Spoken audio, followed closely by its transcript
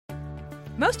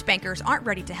Most bankers aren't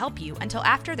ready to help you until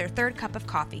after their third cup of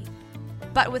coffee.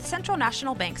 But with Central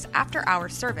National Bank's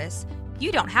after-hours service,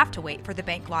 you don't have to wait for the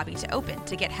bank lobby to open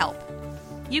to get help.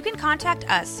 You can contact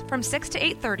us from 6 to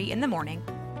 8:30 in the morning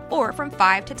or from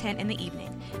 5 to 10 in the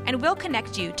evening, and we'll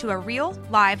connect you to a real,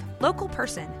 live, local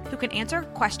person who can answer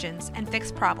questions and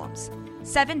fix problems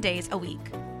 7 days a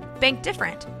week. Bank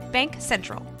different. Bank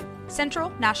Central. Central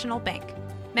National Bank.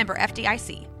 Member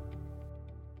FDIC.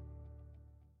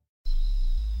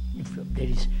 There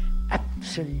is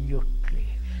absolutely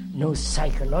no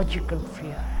psychological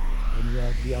fear, then you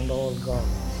are beyond all gods.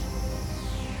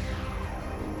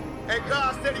 And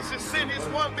God said he should send his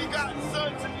one begotten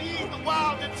son to lead the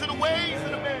wild into the ways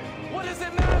of the man. What does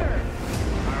it matter?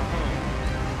 Our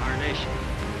home, our nation,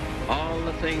 all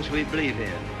the things we believe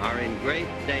in are in great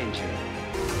danger.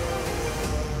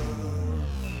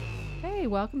 Hey,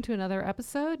 welcome to another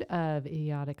episode of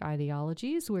Idiotic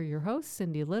Ideologies. We're your hosts,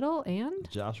 Cindy Little and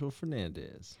Joshua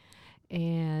Fernandez.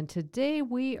 And today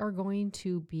we are going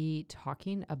to be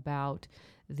talking about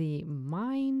the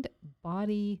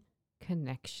mind-body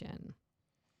connection.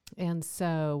 And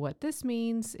so what this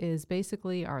means is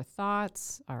basically our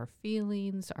thoughts, our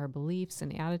feelings, our beliefs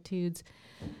and attitudes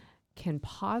can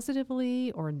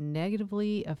positively or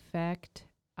negatively affect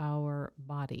our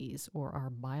bodies or our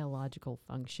biological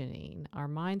functioning. Our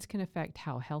minds can affect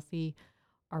how healthy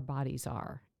our bodies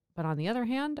are. But on the other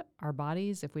hand, our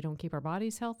bodies, if we don't keep our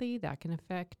bodies healthy, that can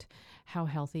affect how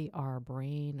healthy our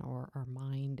brain or our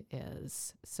mind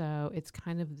is. So it's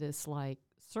kind of this like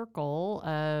circle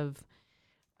of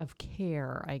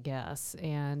care, I guess,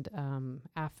 and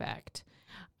affect.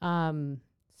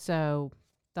 So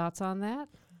thoughts on that?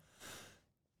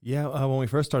 Yeah, when we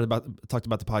first talked about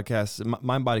the podcast,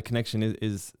 mind-body connection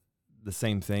is the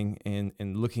same thing.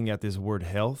 And looking at this word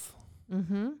health,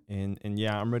 and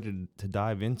yeah, I'm ready to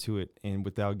dive into it. And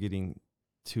without getting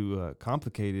too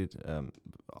complicated,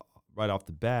 right off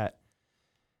the bat,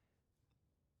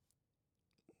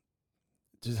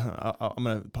 I'm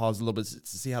going to pause a little bit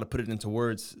to see how to put it into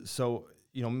words. So,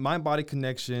 mind-body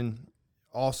connection,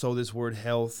 also this word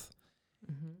health.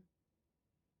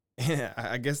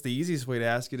 I guess the easiest way to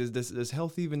ask it is, does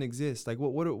health even exist? Like,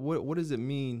 what does it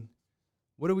mean?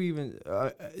 What do we even?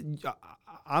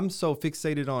 I'm so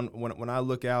fixated on when I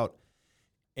look out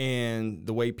and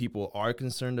the way people are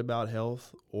concerned about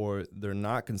health or they're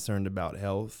not concerned about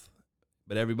health,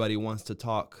 but everybody wants to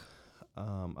talk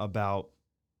about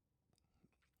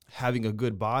having a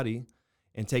good body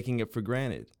and taking it for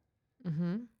granted.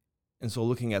 And so,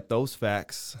 looking at those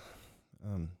facts.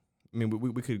 I mean,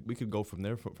 we could go from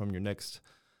there from your next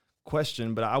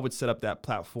question, but I would set up that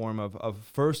platform of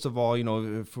first of all,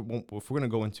 if we're going to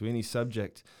go into any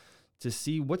subject, to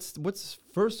see what's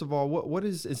first of all what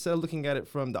is, instead of looking at it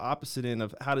from the opposite end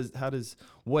of how does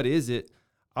what is it,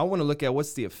 I want to look at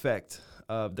what's the effect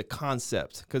of the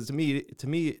concept, because to me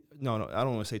no I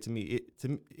don't want to say to me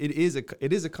it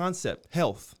is a concept.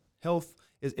 Health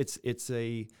is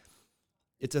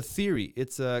it's a theory.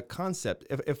 It's a concept.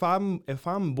 If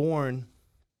I'm born,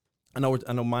 I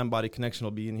know mind-body connection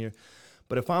will be in here,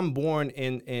 but if I'm born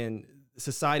and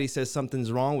society says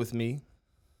something's wrong with me,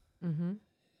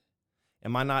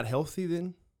 am I not healthy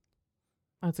then?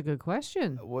 That's a good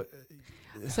question. What?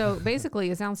 So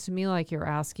basically, it sounds to me like you're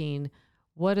asking,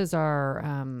 what is our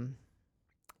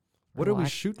what are we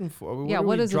shooting for?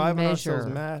 What is driving a measure?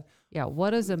 Ourselves mad? Yeah,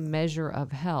 what is a measure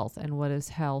of health, and what does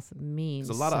health mean?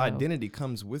 Because a lot of identity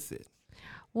comes with it.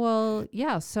 Well,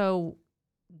 yeah. So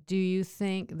do you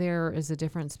think there is a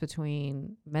difference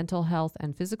between mental health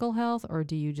and physical health, or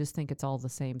do you just think it's all the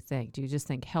same thing? Do you just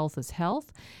think health is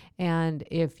health? And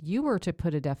if you were to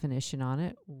put a definition on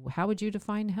it, how would you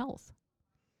define health?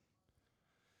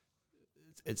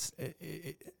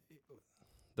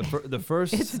 The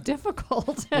first. It's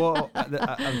difficult. Well,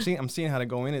 I'm seeing how to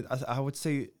go in it. I would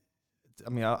say, I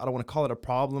mean, I don't want to call it a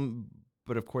problem,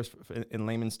 but of course, in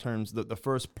layman's terms, the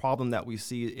first problem that we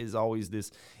see is always this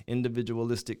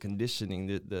individualistic conditioning,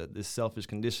 this selfish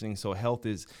conditioning. So health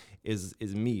is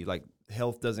me. Like,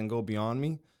 health doesn't go beyond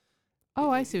me. Oh,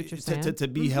 I see what you're saying. To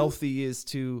be healthy is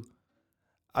to,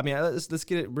 I mean, let's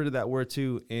get rid of that word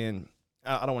too. And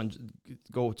I don't want to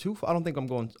go too far. I don't think I'm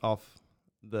going off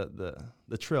the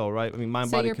trail, right? I mean,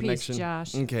 mind-body connection. Say your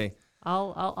piece, Josh. Okay.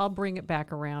 I'll bring it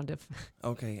back around if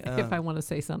if I want to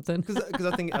say something, because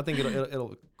I think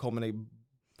it'll culminate.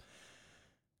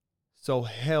 So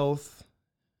health,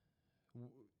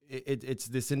 it's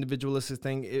this individualistic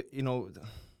thing.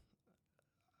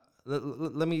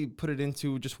 Let me put it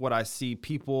into just what I see: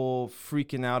 people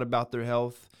freaking out about their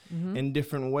health in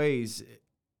different ways.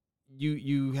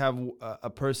 You have a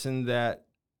person that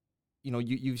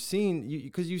you've seen,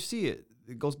 because you see it.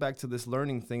 It goes back to this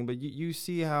learning thing, but you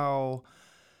see how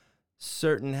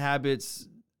certain habits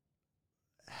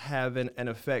have an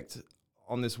effect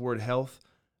on this word health,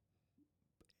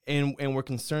 and we're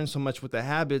concerned so much with the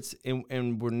habits,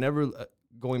 and we're never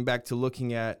going back to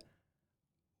looking at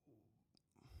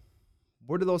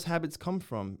where do those habits come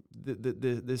from?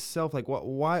 This self, like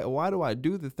why do I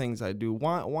do the things I do?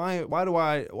 Why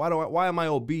am I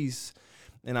obese?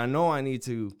 And I know I need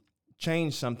to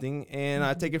change something, and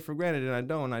I take it for granted, and I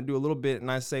don't. I do a little bit, and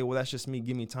I say, well, that's just me.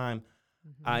 Give me time.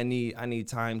 I need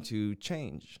time to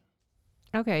change.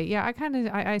 Okay, yeah,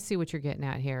 I see what you're getting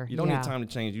at here. You don't need time to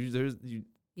change.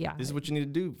 Yeah, this is what you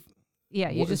need to do.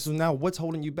 Yeah, so now what's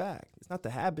holding you back? It's not the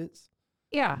habits.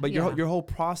 Yeah, but your whole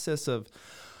process of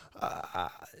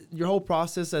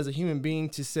as a human being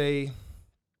to say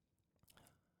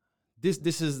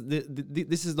this is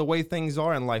the way things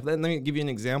are in life. Let me give you an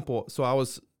example. So I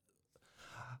was,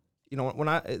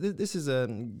 when this is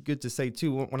good to say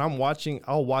too. When I'm watching,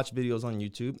 I'll watch videos on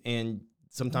YouTube, and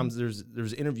sometimes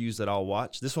there's interviews that I'll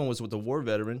watch. This one was with a war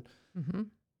veteran,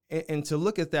 and to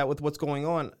look at that with what's going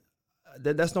on,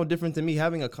 that's no different than me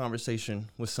having a conversation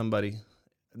with somebody.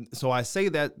 So I say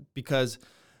that because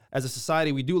as a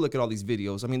society, we do look at all these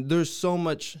videos. I mean, there's so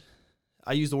much,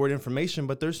 I use the word information,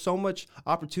 but there's so much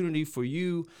opportunity for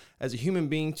you as a human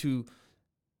being to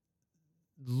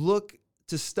look,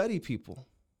 to study people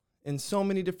in so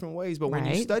many different ways. But when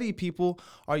you study people,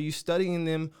 are you studying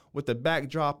them with the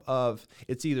backdrop of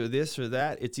it's either this or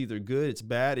that, it's either good, it's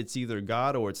bad, it's either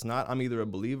God or it's not, I'm either a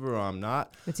believer or I'm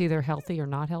not. It's either healthy or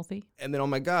not healthy. And then, oh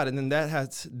my God, and then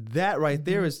that right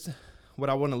there is what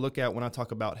I want to look at when I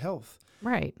talk about health.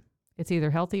 Right. It's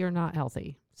either healthy or not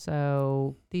healthy.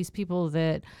 So these people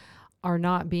that are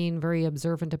not being very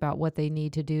observant about what they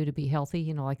need to do to be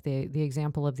healthy, like the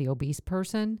example of the obese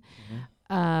person,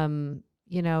 I know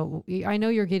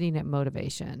you're getting at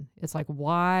motivation. It's like,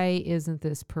 why isn't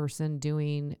this person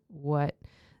doing what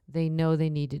they know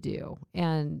they need to do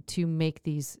and to make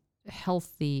these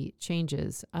healthy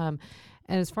changes? And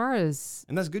as far as...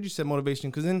 And that's good you said motivation,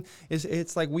 because then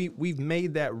it's like we've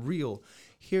made that real.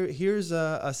 Here's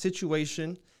a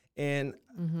situation, and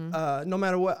no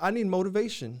matter what, I need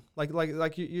motivation. Like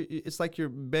it's like you're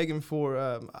begging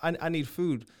for, I need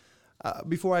food.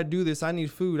 Before I do this, I need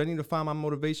food. I need to find my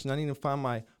motivation. I need to find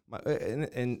my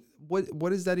and what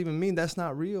does that even mean? That's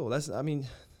not real.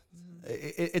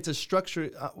 It's a structure.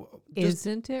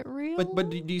 Isn't it real? But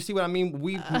do you see what I mean?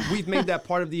 We've made that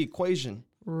part of the equation.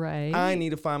 Right. I need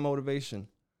to find motivation.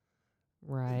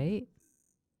 Right.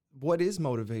 What is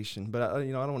motivation? But I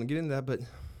don't want to get into that. But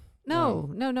no.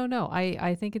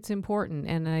 I think it's important,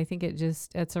 and I think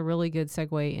it's a really good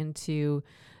segue into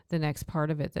the next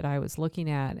part of it that I was looking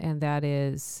at, and that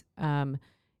is,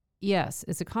 yes,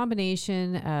 it's a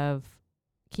combination of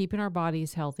keeping our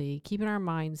bodies healthy, keeping our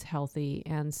minds healthy,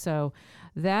 and so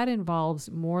that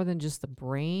involves more than just the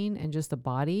brain and just the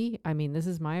body. I mean, this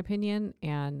is my opinion,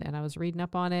 and I was reading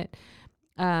up on it.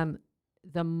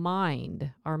 The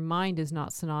mind, our mind is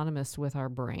not synonymous with our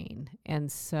brain.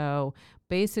 And so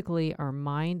basically our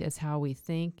mind is how we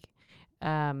think,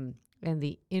 and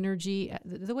the energy,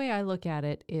 the way I look at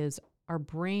it is our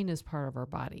brain is part of our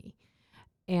body,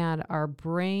 and our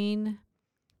brain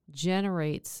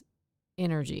generates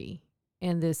energy.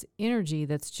 And this energy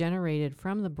that's generated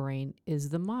from the brain is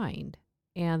the mind.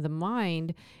 And the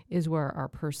mind is where our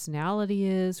personality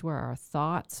is, where our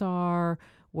thoughts are,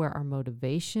 where our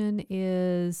motivation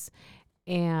is.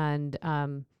 And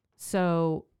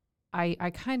so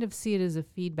I kind of see it as a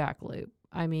feedback loop.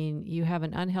 I mean, you have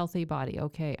an unhealthy body.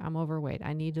 Okay, I'm overweight.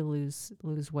 I need to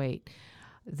lose weight.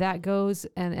 That goes,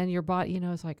 and your body,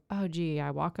 it's like, oh, gee,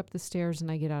 I walk up the stairs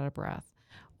and I get out of breath.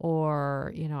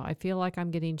 Or, I feel like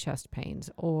I'm getting chest pains.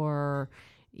 Or,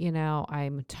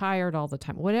 I'm tired all the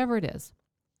time. Whatever it is.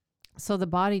 So the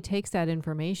body takes that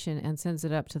information and sends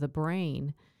it up to the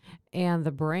brain. And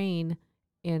the brain,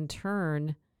 in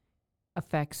turn,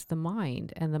 affects the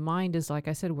mind. And the mind is, like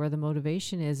I said, where the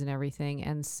motivation is and everything.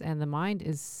 And the mind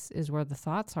is where the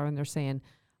thoughts are. And they're saying,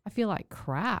 I feel like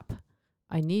crap.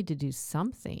 I need to do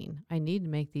something. I need to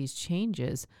make these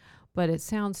changes. But it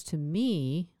sounds to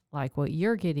me like what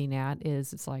you're getting at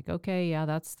is it's like, okay, yeah,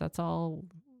 that's all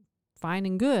fine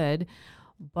and good.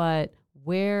 But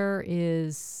where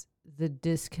is the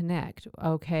disconnect?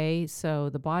 Okay, so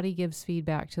the body gives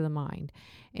feedback to the mind,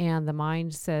 and the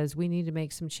mind says we need to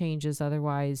make some changes,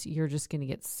 otherwise you're just going to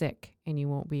get sick and you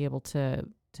won't be able to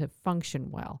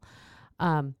function well.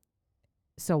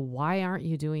 So why aren't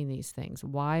you doing these things?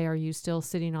 Why are you still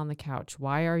sitting on the couch?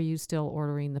 Why are you still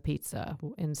ordering the pizza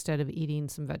instead of eating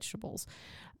some vegetables?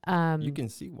 You can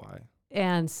see why.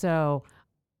 And so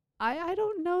I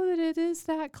don't know that it is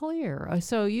that clear.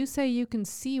 So you say you can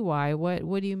see why.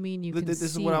 What do you mean you can see why? This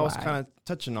is what I was kind of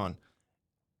touching on.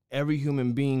 Every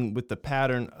human being with the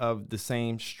pattern of the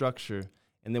same structure,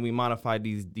 and then we modify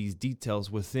these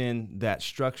details within that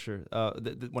structure.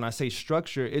 When I say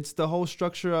structure, it's the whole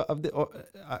structure of the.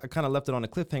 I kind of left it on a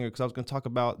cliffhanger because I was going to talk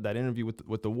about that interview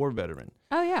with the war veteran.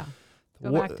 Oh yeah,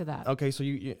 go back to that. Okay, so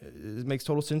it makes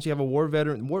total sense. You have a war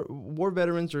veteran. War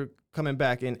veterans are coming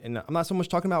back, and I'm not so much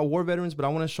talking about war veterans, but I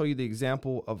want to show you the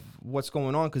example of what's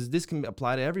going on because this can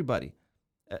apply to everybody.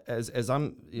 As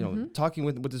I'm talking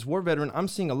with this war veteran, I'm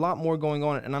seeing a lot more going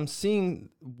on, and I'm seeing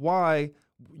why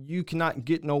you cannot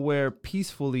get nowhere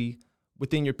peacefully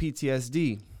within your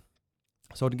PTSD.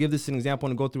 So to give this an example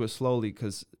and go through it slowly,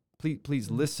 because please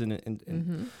listen.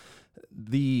 And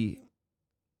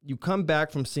you come back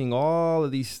from seeing all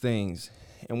of these things,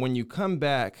 and when you come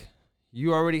back,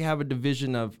 you already have a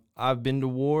division of I've been to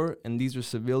war, and these are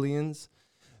civilians.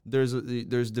 There's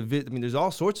all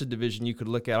sorts of division you could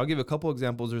look at. I'll give a couple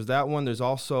examples. There's that one. There's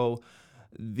also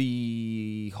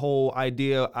the whole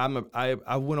idea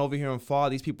I went over here and fought.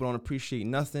 These people don't appreciate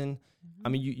nothing. I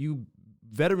mean, you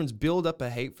veterans build up a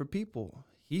hate for people.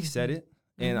 He said it,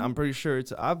 and I'm pretty sure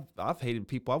I've hated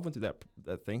people. I went through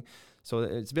that thing, so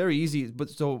it's very easy.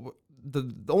 But so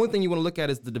the only thing you want to look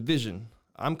at is the division.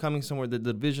 I'm coming somewhere. The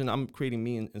division I'm creating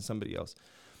me and somebody else.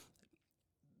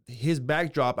 His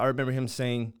backdrop, I remember him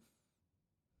saying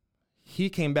he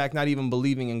came back not even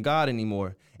believing in God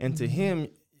anymore, and to him,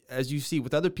 as you see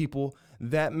with other people,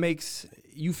 that makes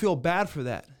you feel bad for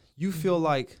that. You feel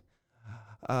like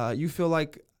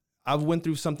I've went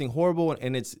through something horrible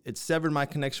and it's severed my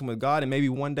connection with God, and maybe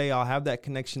one day I'll have that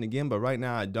connection again, but right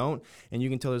now I don't. And you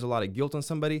can tell there's a lot of guilt on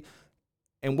somebody.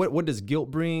 And what does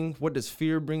guilt bring? What does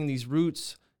fear bring? These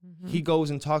roots. He goes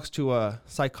and talks to a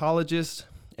psychologist,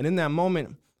 and in that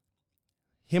moment,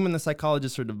 him and the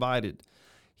psychologist are divided.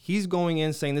 He's going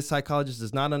in saying this psychologist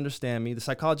does not understand me. The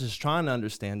psychologist is trying to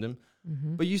understand him.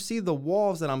 But you see the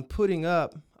walls that I'm putting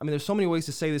up. I mean, there's so many ways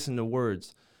to say this in the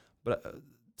words, but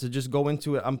to just go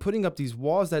into it, I'm putting up these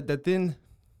walls that then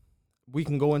we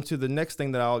can go into the next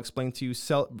thing that I'll explain to you,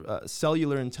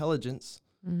 cellular intelligence.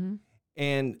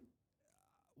 And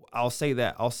I'll say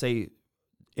that. I'll say,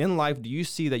 in life, do you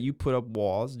see that you put up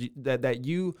walls, that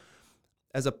you,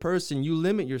 as a person, you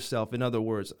limit yourself? In other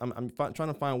words, I'm trying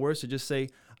to find words to just say,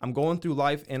 I'm going through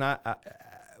life, and I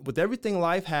with everything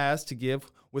life has to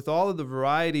give, with all of the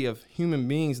variety of human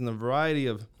beings and the variety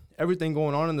of everything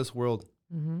going on in this world,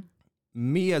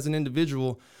 me as an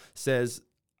individual says,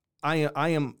 I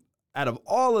am, out of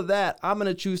all of that, I'm going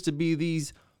to choose to be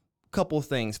these couple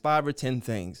things, 5 or 10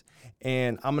 things.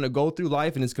 And I'm going to go through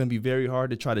life, and it's going to be very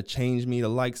hard to try to change me to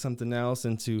like something else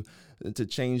and to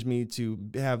change me to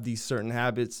have these certain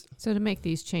habits. So to make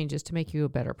these changes, to make you a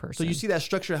better person. So you see that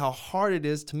structure, how hard it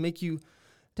is to make you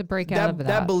to break out of that.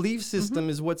 That belief system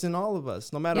is what's in all of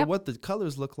us, no matter Yep. what the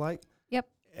colors look like. Yep.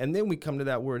 And then we come to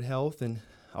that word health, and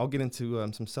I'll get into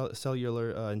some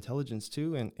cellular intelligence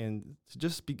too, and to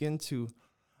just begin to,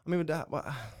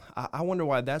 I wonder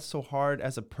why that's so hard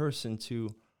as a person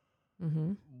to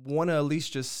want to at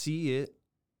least just see it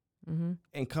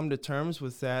and come to terms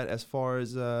with that, as far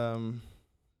as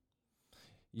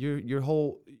your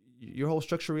whole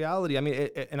structure reality. I mean,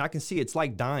 and I can see it's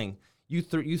like dying. You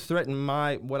threaten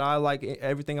what I like,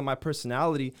 everything in my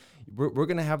personality. We're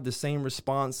gonna have the same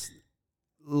response,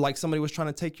 like somebody was trying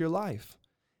to take your life.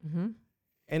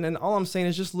 And then all I'm saying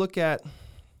is just look at,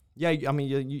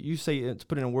 you say, to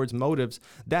put it in words, motives.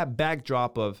 That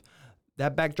backdrop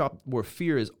where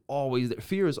fear is always there.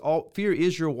 Fear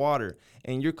is your water,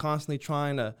 and you're constantly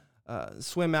trying to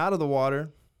swim out of the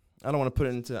water. I don't want to put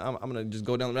it into. I'm going to just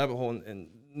go down the rabbit hole and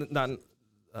not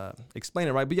explain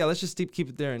it right. But yeah, let's just keep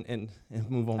it there and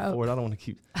move on forward. I don't want to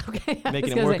keep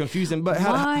making it more confusing. But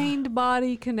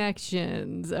mind-body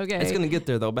connections. Okay, it's going to get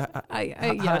there though. But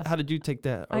how did you take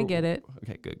that? I get it.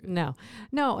 Okay, good. No,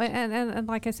 and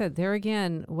like I said, there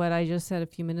again, what I just said a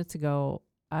few minutes ago,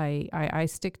 I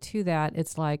stick to that.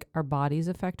 It's like our bodies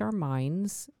affect our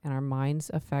minds, and our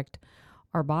minds affect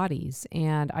our bodies.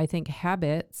 And I think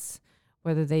habits,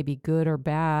 whether they be good or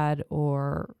bad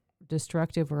or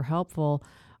destructive or helpful,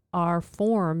 are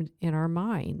formed in our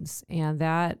minds. And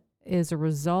that is a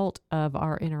result of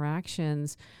our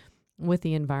interactions with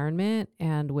the environment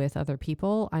and with other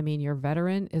people. I mean, your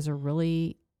veteran is a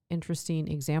really interesting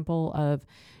example of,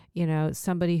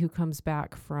 somebody who comes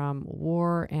back from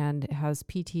war and has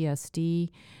PTSD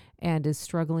and is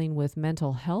struggling with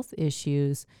mental health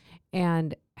issues,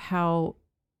 and how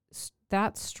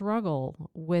that struggle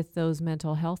with those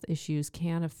mental health issues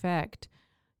can affect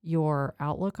your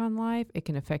outlook on life. It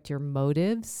can affect your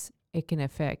motives. It can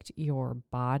affect your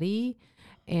body,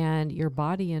 and your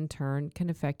body in turn can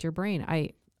affect your brain.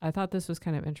 I thought this was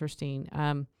kind of interesting.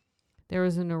 There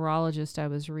was a neurologist I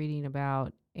was reading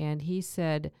about, and he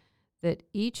said that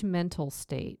each mental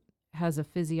state has a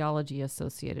physiology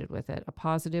associated with it, a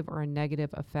positive or a negative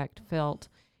effect felt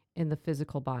in the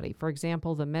physical body. For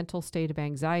example, the mental state of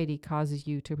anxiety causes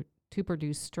you to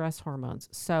produce stress hormones.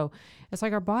 So it's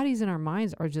like our bodies and our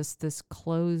minds are just this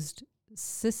closed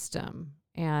system,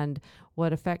 and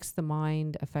what affects the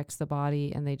mind affects the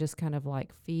body, and they just kind of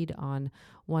like feed on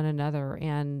one another.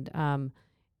 And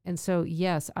so,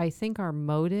 yes, I think our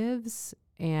motives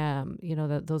and,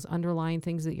 those underlying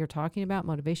things that you're talking about,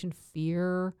 motivation,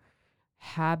 fear,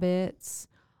 habits,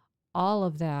 all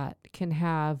of that can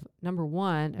have, number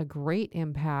one, a great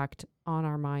impact on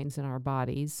our minds and our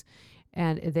bodies.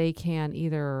 And they can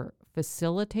either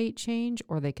facilitate change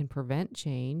or they can prevent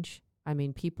change. I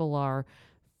mean, people are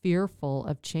fearful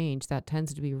of change. That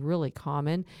tends to be really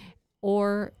common.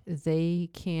 Or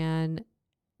they can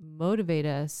motivate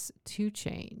us to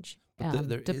change,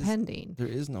 depending. There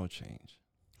is no change.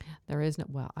 There is no.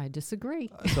 Well, I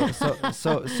disagree.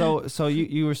 So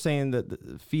you were saying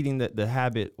that feeding the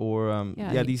habit, or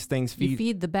these things feed. You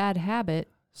feed the bad habit.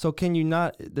 So can you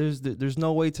not? There's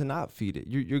no way to not feed it.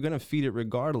 You're gonna feed it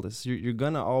regardless. You're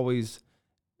gonna always.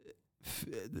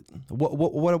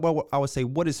 What I would say?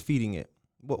 What is feeding it?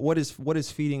 What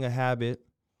is feeding a habit?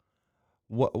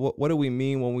 What do we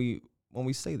mean when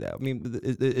we say that? I mean,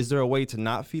 is there a way to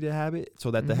not feed a habit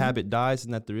so that the habit dies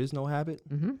and that there is no habit?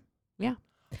 Mm-hmm. Yeah.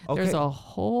 Okay. There's a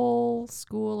whole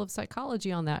school of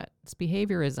psychology on that. It's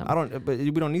behaviorism. But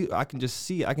we don't need. I can just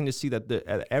see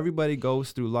that everybody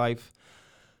goes through life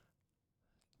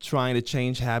trying to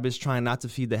change habits, trying not to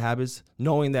feed the habits,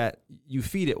 knowing that you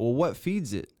feed it. Well, what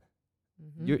feeds it?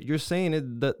 Mm-hmm. You're saying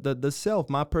it, the self,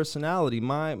 my personality,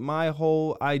 my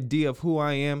whole idea of who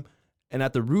I am, and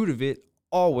at the root of it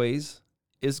always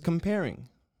is comparing.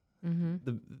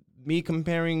 Mm-hmm. Me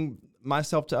comparing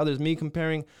myself to others, me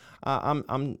comparing. I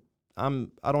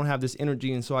don't have this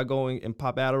energy, and so I go and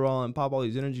pop Adderall and pop all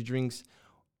these energy drinks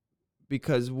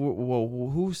because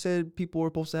who said people were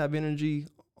supposed to have energy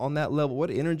on that level? What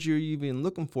energy are you even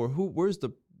looking for? Where's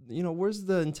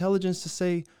the intelligence to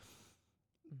say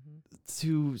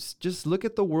to just look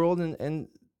at the world and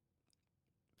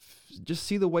just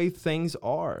see the way things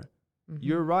are? Mm-hmm.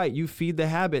 You're right. You feed the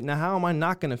habit. Now, how am I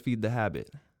not going to feed the habit?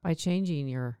 By changing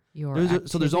your activity.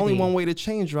 So there's only one way to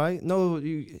change, right? No,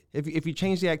 if you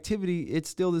change the activity, it's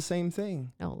still the same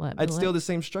thing. It's still the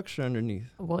same structure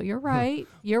underneath. Well, you're right.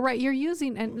 You're right. You're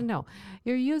using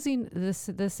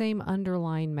the same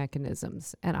underlying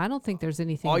mechanisms, and I don't think there's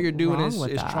anything. All you're doing wrong is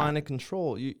with that. trying to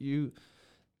control you.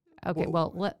 Okay.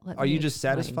 Well, let are me you just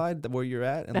explain. satisfied where you're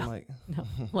at? And No.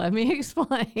 Let me explain.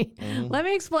 Mm-hmm. Let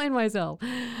me explain myself.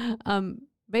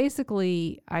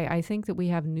 Basically, I think that we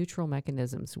have neutral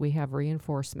mechanisms. We have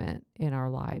reinforcement in our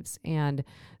lives. And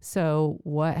so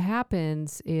what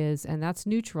happens is, and that's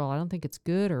neutral. I don't think it's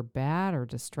good or bad or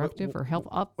destructive or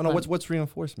helpful. What's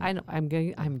reinforcement? I know,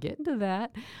 I'm getting to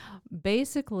that.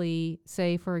 Basically,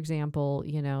 say, for example,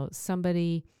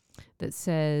 somebody that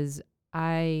says,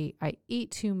 I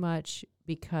eat too much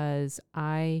because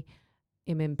I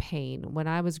am in pain. When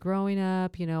I was growing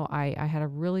up, I had a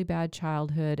really bad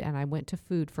childhood and I went to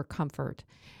food for comfort.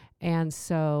 And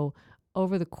so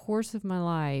over the course of my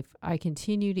life, I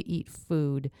continue to eat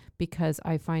food because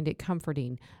I find it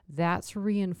comforting. That's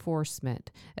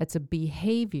reinforcement. It's a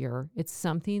behavior. It's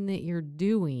something that you're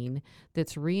doing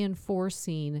that's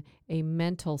reinforcing a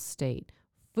mental state.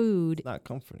 Food. It's not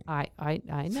comforting. I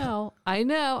know. I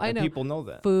know. People know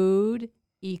that. Food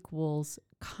equals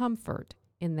comfort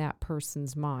in that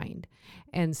person's mind.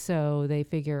 And so they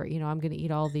figure, I'm going to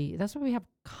eat that's why we have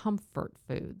comfort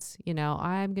foods.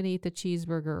 I'm going to eat the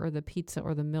cheeseburger or the pizza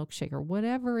or the milkshake or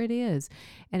whatever it is.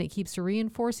 And it keeps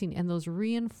reinforcing. And those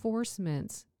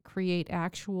reinforcements create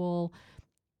actual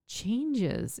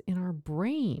changes in our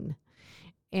brain.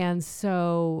 And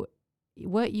so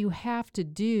what you have to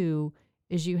do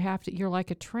is you're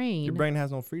like a train. Your brain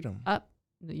has no freedom.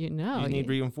 You need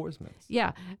reinforcements.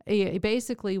 Yeah.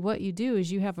 Basically, what you do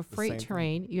is you have a freight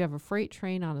train. You have a freight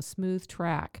train on a smooth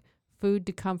track, food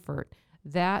to comfort.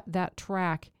 That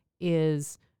track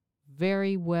is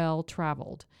very well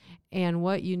traveled. And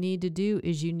what you need to do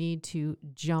is you need to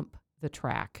jump the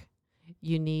track.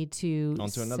 You need to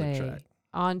onto another track.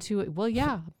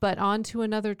 But onto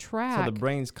another track. So the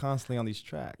brain's constantly on these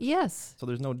tracks. Yes. So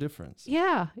there's no difference.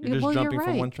 Yeah. You're just jumping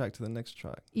from one track to the next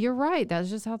track. You're right. That's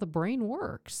just how the brain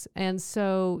works. And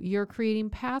so you're creating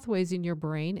pathways in your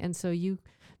brain. And so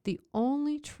The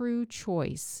only true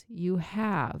choice you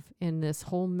have in this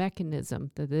whole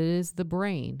mechanism that is the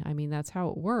brain, I mean, that's how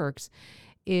it works,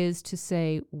 is to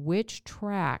say, which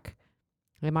track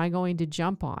am I going to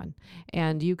jump on?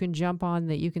 And you can jump on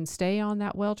that, you can stay on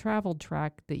that well-traveled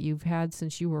track that you've had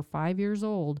since you were 5 years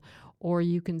old, or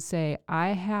you can say, I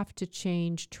have to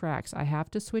change tracks. I have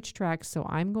to switch tracks, so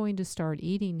I'm going to start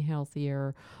eating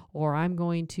healthier, or I'm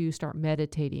going to start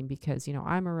meditating because,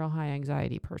 I'm a real high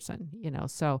anxiety person,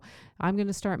 so I'm going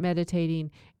to start meditating,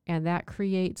 and that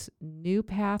creates new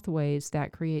pathways,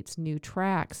 that creates new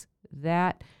tracks.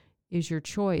 That is your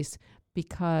choice,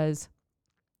 because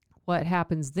what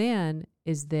happens then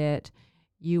is that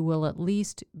you will at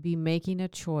least be making a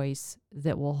choice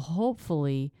that will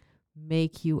hopefully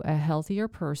make you a healthier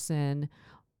person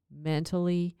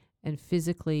mentally and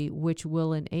physically, which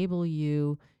will enable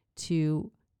you to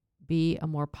be a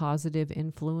more positive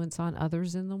influence on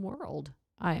others in the world.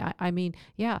 I mean,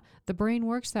 yeah, the brain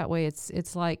works that way.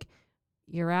 It's like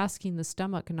you're asking the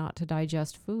stomach not to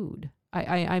digest food.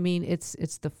 I mean,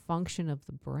 it's the function of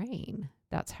the brain.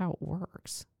 That's how it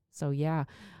works. So yeah,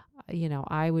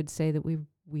 I would say that we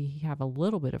have a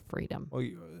little bit of freedom, Well,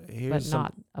 but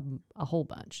not a whole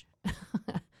bunch.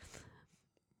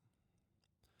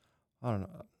 I don't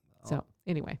know. So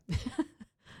anyway,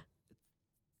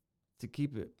 To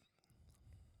keep it.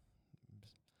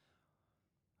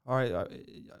 All right.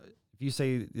 If you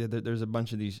say there's a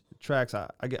bunch of these tracks, I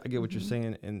get what you're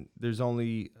saying, and there's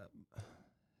only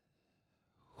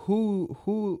who.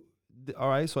 All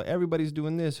right. So everybody's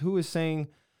doing this. Who is saying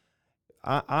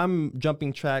I'm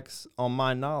jumping tracks on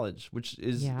my knowledge, which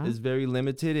is very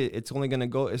limited. It's only going to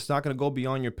go. It's not going to go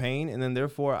beyond your pain, and then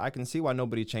therefore I can see why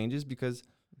nobody changes, because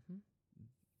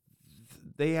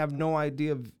they have no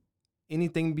idea of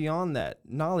anything beyond that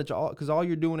knowledge. Because all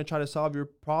you're doing to try to solve your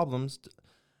problems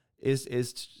is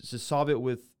to solve it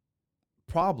with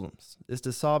problems. Is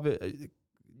to solve it.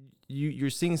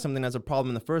 You're seeing something as a problem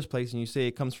in the first place, and you say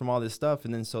it comes from all this stuff,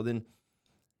 and then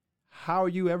how are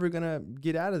you ever gonna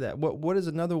get out of that? What is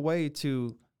another way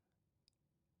to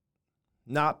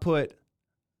not put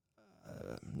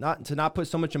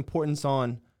so much importance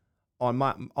on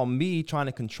me trying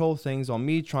to control things, on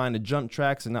me trying to jump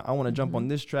tracks, and I want to jump on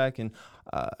this track, and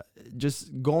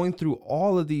just going through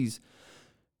all this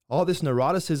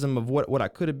neuroticism of what I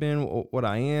could have been, what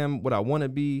I am, what I want to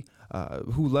be,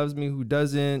 who loves me, who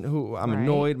doesn't, who I'm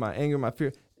annoyed, my anger, my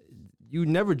fear. You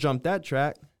never jump that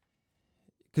track,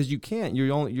 because you can't.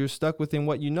 You're stuck within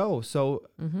what you know. So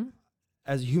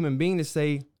as a human being, to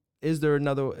say, is there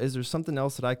something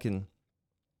else that I can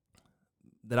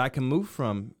move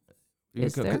from?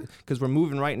 Because we're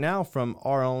moving right now from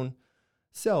our own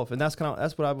self, and that's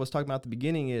what I was talking about at the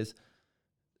beginning, is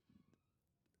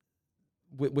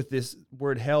with this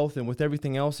word health and with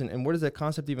everything else, and where does that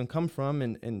concept even come from?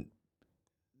 And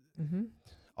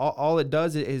all it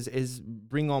does is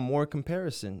bring on more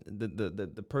comparison.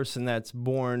 The person that's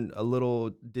born a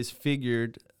little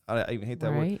disfigured, I even hate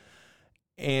that word,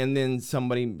 and then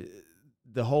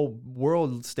the whole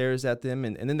world stares at them,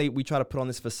 and then we try to put on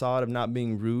this facade of not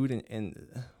being rude,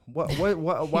 and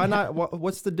why not?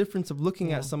 What's the difference of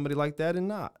looking at somebody like that and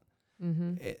not?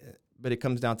 But it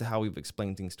comes down to how we've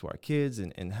explained things to our kids,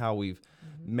 and how we've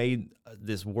made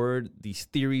this word, these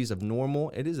theories of normal.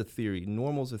 It is a theory.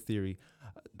 Normal's a theory.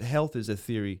 Health is a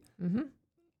theory.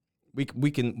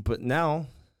 We can, but now,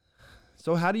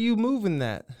 so how do you move in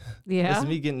that? Yeah. That's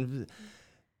me getting.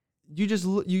 You just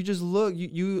look.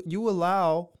 You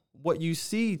allow what you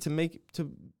see to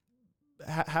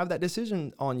have that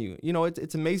decision on you.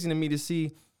 It's amazing to me to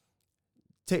see.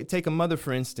 Take a mother,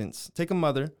 for instance. Take a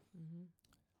mother.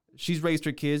 She's raised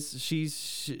her kids.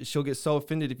 She'll get so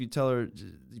offended if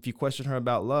you question her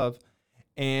about love,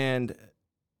 and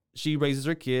she raises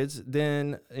her kids.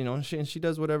 Then she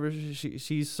does whatever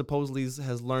she supposedly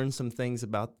has learned some things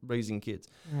about raising kids.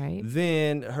 Right.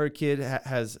 Then her kid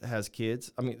has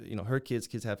kids. I mean, her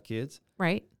kids have kids.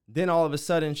 Right. Then all of a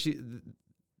sudden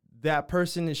that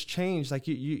person is changed. Like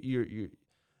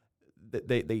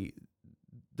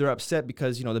they're upset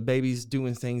because the baby's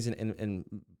doing things and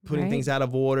putting things out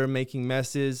of order, making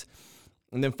messes,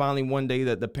 and then finally one day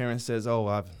that the parent says, "Oh,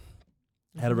 I've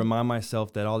had to remind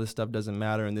myself that all this stuff doesn't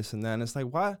matter and this and that." And it's like,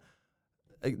 why?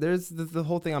 Like, there's the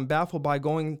whole thing. I'm baffled by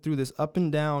going through this up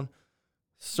and down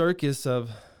circus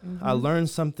of I learned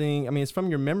something. I mean, it's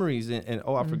from your memories, and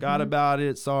I forgot about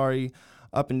it. Sorry,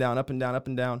 up and down, up and down, up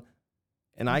and down,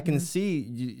 and I can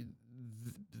see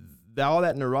all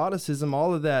that neuroticism,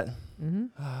 all of that.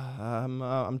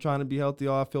 I'm trying to be healthy.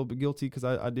 Oh, I feel guilty because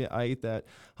I ate that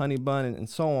honey bun and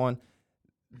so on.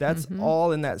 That's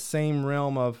all in that same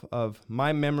realm of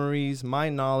my memories, my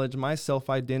knowledge, my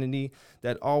self-identity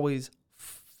that always,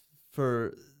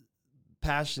 for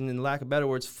passion and lack of better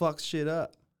words, fucks shit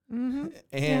up.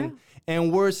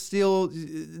 And we're still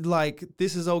like,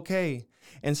 this is okay,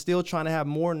 and still trying to have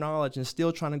more knowledge and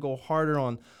still trying to go harder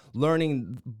on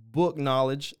learning book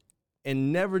knowledge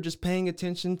and never just paying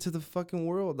attention to the fucking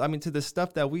world. I mean, to the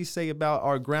stuff that we say about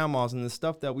our grandmas and the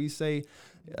stuff that we say,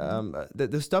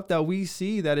 the stuff that we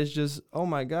see that is just, oh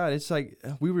my God, it's like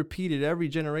we repeat it every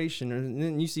generation. And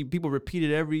then you see people repeat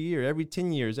it every year, every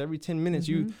 10 years, every 10 minutes.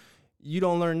 You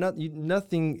don't learn nothing.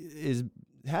 Nothing is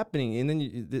happening. And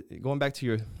then going back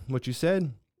to what you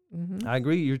said, I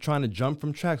agree. You're trying to jump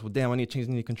from tracks. Well, damn, I need to change.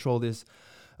 I need to control this.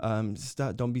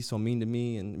 Stop, don't be so mean to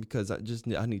me. And because I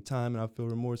need time and I feel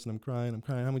remorse and I'm crying.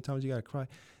 How many times you got to cry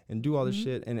and do all this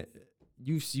shit? And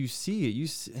you see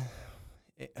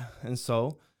it. And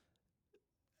so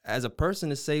as a person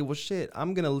to say, well, shit,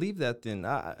 I'm going to leave that then.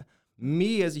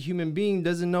 Me as a human being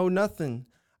doesn't know nothing.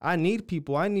 I need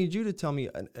people. I need you to tell me.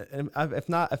 If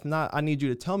not, I need you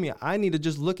to tell me. I need to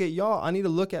just look at y'all. I need to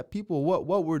look at people,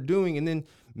 what we're doing, and then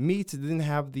me to then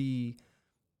have the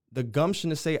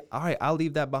gumption to say, all right, I'll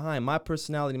leave that behind. My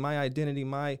personality, my identity,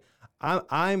 my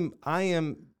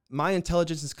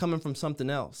intelligence is coming from something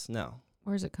else now.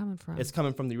 Where's it coming from? It's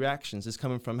coming from the reactions. It's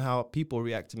coming from how people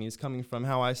react to me. It's coming from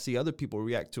how I see other people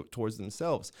react towards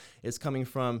themselves. It's coming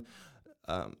from,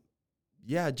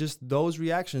 just those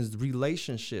reactions,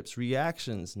 relationships,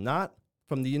 reactions, not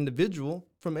from the individual,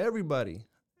 from everybody.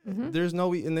 There's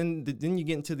no, and then you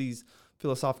get into these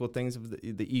philosophical things of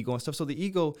the ego and stuff. So the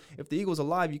ego, if the ego is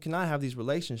alive, you cannot have these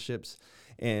relationships,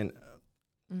 and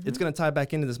it's going to tie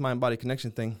back into this mind-body connection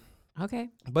thing. Okay.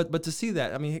 But to see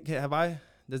that, I mean,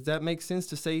 does that make sense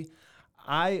to say,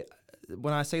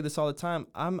 when I say this all the time,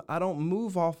 I don't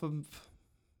move off of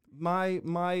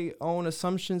my own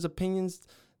assumptions, opinions.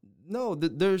 No,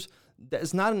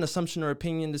 it's not an assumption or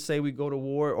opinion to say we go to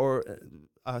war, or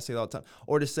I say that all the time,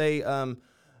 or to say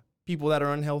people that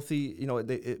are unhealthy,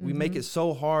 we make it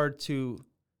so hard to.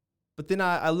 But then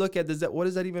I look at what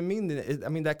does that even mean?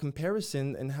 That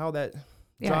comparison and how that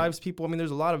drives people. I mean,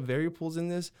 there's a lot of variables in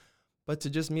this, but to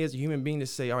just me as a human being to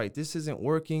say, all right, this isn't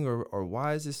working, or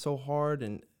why is this so hard?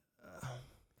 And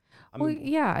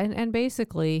and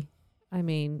basically, I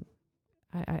mean,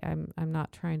 I'm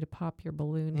not trying to pop your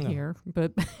balloon here,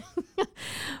 but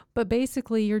but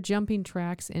basically you're jumping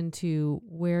tracks into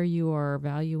where you are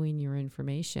valuing your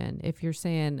information. If you're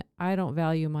saying, I don't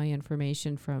value my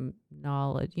information from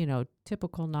knowledge,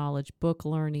 typical knowledge, book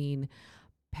learning,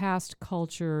 past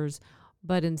cultures,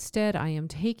 but instead I am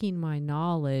taking my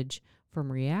knowledge from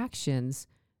reactions,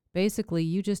 basically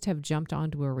you just have jumped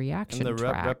onto a reaction and the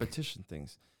track. Repetition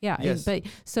things. Yeah. Yes. But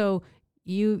so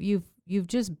you've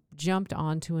just jumped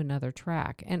onto another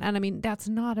track. And I mean, that's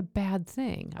not a bad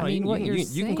thing. I mean,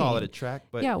 you can call it a track,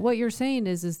 but what you're saying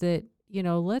is that,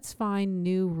 let's find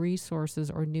new resources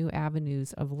or new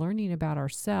avenues of learning about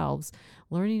ourselves,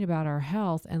 learning about our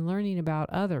health, and learning about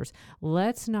others.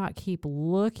 Let's not keep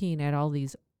looking at all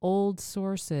these old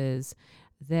sources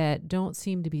that don't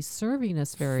seem to be serving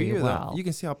us very well. You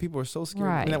can see how people are so scared.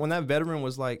 Right. When that veteran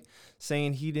was like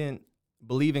saying he didn't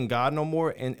believe in God no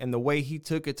more, and the way he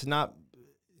took it to not,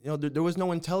 there was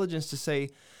no intelligence to say,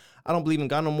 I don't believe in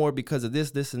God no more because of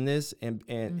this, and this,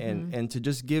 and to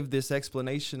just give this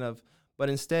explanation of, but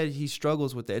instead he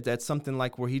struggles with it. That's something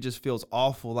like where he just feels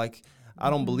awful, like I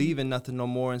don't believe in nothing no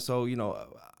more, and so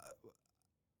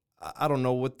I don't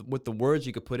know what the words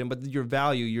you could put in, but your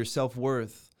value, your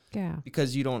self-worth,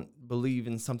 because you don't believe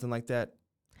in something like that.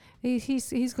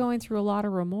 He's going through a lot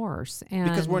of remorse, and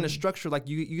because we're in a structure like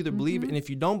you either believe it, and if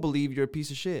you don't believe, you're a piece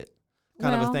of shit,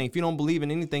 kind of a thing. If you don't believe in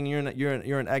anything, you're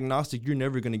an agnostic. You're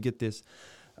never going to get this.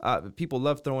 People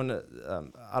love throwing.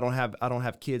 I don't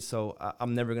have kids, so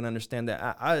I'm never going to understand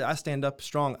that. I stand up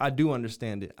strong. I do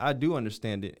understand it,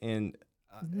 and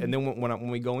then when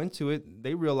we go into it,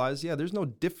 they realize there's no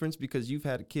difference because you've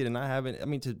had a kid and I haven't. I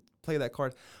mean, to play that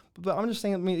card, but I'm just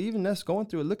saying. I mean, even us going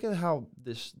through it, look at how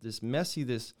this messy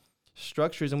this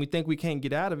structures, and we think we can't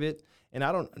get out of it. And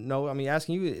I don't know. I mean,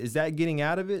 asking you, is that getting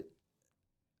out of it?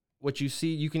 What you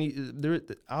see, you can.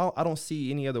 I don't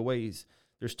see any other ways.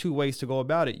 There's two ways to go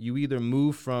about it. You either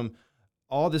move from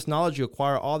all this knowledge you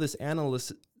acquire, all this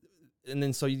analysis, and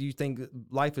then so you think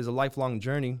life is a lifelong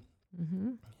journey,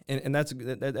 and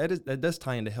that does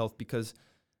tie into health because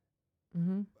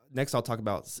next I'll talk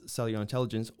about cellular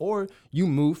intelligence. Or you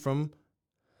move from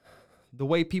the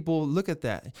way people look at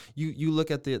that. You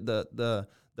look at the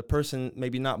person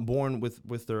maybe not born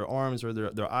with their arms or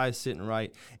their eyes sitting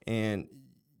right, and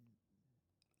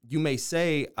you may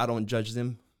say, I don't judge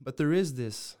them, but there is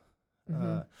this.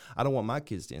 Mm-hmm. I don't want my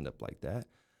kids to end up like that.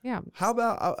 Yeah. How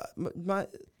about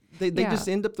they just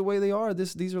end up the way they are?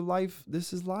 This is life,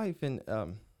 and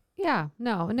Yeah,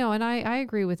 no, and I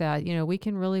agree with that. You know, we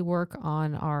can really work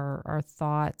on our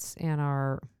thoughts and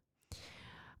our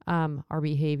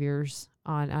behaviors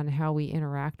on how we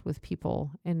interact with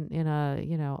people in a,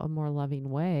 you know, a more loving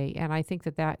way. And I think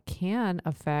that can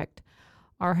affect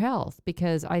our health,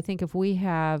 because I think if we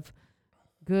have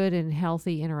good and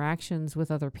healthy interactions with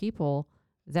other people,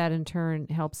 that in turn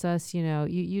helps us. You know,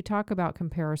 you talk about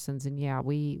comparisons, and yeah,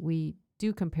 we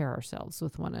do compare ourselves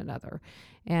with one another.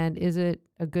 And is it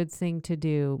a good thing to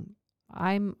do?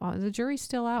 The jury's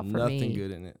still out for me. Nothing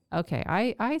good in it. Okay,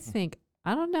 I think,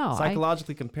 I don't know.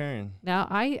 Psychologically comparing. Now,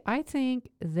 I think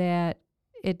that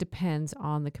it depends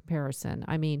on the comparison.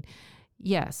 I mean,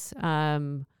 yes, I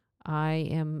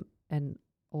am an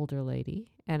older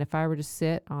lady, and if I were to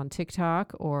sit on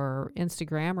TikTok or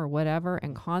Instagram or whatever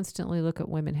and constantly look at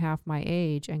women half my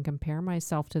age and compare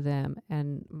myself to them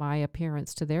and my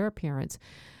appearance to their appearance,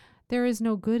 there is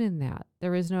no good in that.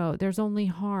 There's only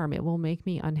harm. It will make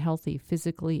me unhealthy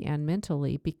physically and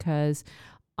mentally, because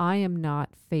I am not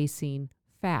facing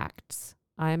facts.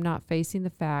 I am not facing the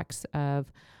facts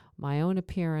of my own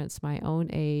appearance, my own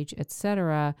age,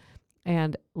 etc.,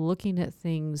 and looking at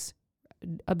things,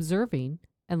 observing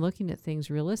and looking at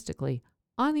things realistically.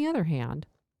 On the other hand,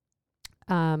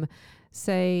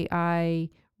 say I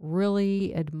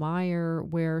really admire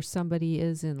where somebody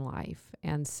is in life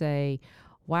and say,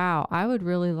 wow, I would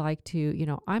really like to, you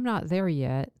know, I'm not there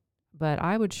yet, but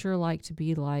I would sure like to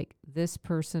be like this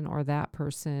person or that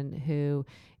person who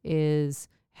is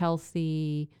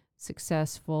healthy,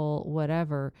 successful,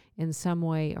 whatever, in some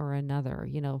way or another.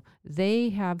 You know,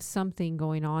 they have something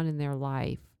going on in their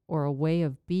life or a way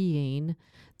of being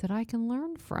that I can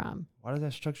learn from. Why does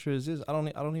that structure exist? I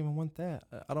don't even want that.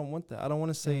 I don't want that. I don't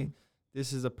want to say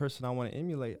this is a person I want to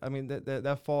emulate. I mean,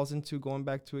 that falls into going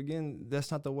back to, again,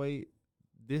 that's not the way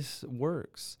this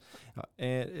works.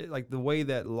 Like the way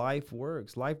that life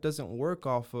works. Life doesn't work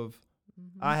off of,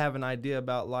 I have an idea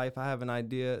about life. I have an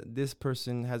idea. This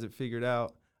person has it figured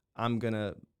out. I'm going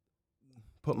to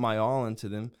put my all into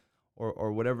them,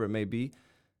 or whatever it may be.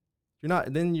 You're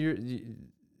not, then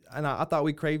and I thought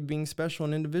we craved being special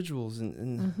in individuals,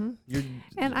 and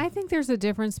and I think there's a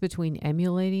difference between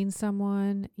emulating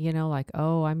someone, you know, like,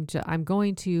 oh, I'm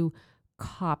going to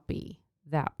copy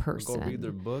that person. Go read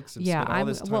their books and spend all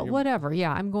this time. Whatever.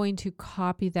 Yeah, I'm going to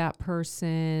copy that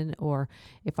person, or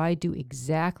if I do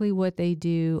exactly what they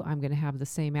do, I'm going to have the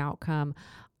same outcome.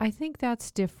 I think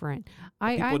that's different.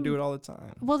 People do it all the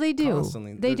time. Well, they do.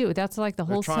 Constantly. They do. That's like the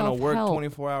whole self-help. They're trying to work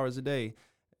 24 hours a day.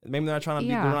 Maybe they're not trying to be.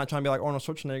 They're not trying to be like Arnold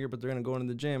Schwarzenegger, but they're going to go into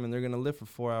the gym and they're going to lift for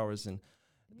 4 hours, and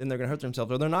then they're going to hurt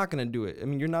themselves, or they're not going to do it. I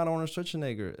mean, you're not Arnold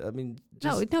Schwarzenegger. I mean,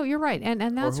 no, you're right,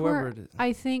 and that's where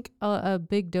I think a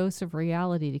big dose of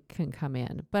reality can come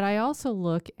in. But I also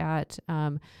look at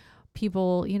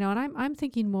people, you know, and I'm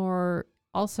thinking more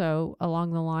also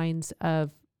along the lines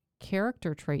of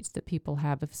character traits that people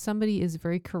have. If somebody is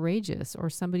very courageous,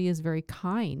 or somebody is very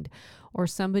kind, or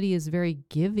somebody is very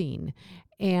giving,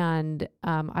 and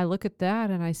I look at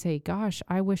that and I say, gosh,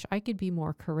 I wish I could be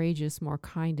more courageous, more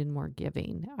kind, and more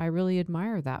giving. I really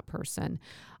admire that person.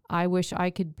 I wish I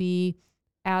could be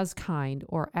as kind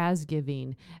or as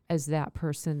giving as that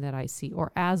person that I see,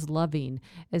 or as loving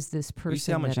as this person. You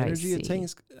see how much energy it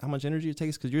takes? How much energy it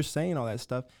takes? Because you're saying all that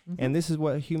stuff, and this is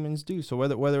what humans do. So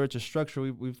whether it's a structure,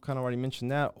 we've kind of already mentioned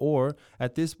that, or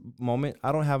at this moment,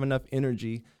 I don't have enough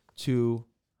energy to.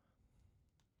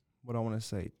 What I want to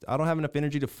say, I don't have enough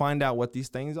energy to find out what these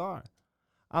things are.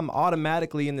 I'm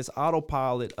automatically in this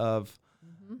autopilot of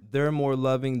they're more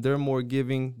loving, they're more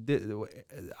giving.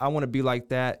 I want to be like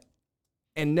that.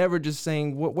 And never just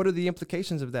saying, what are the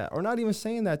implications of that? Or not even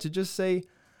saying that, to just say,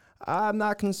 I'm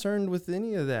not concerned with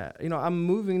any of that. You know, I'm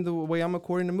moving the way I'm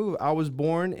according to move. I was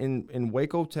born in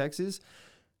Waco, Texas.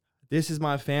 This is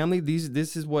my family.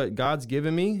 This is what God's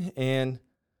given me. And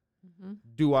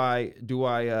do I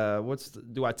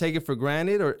take it for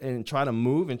granted, and try to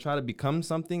move and try to become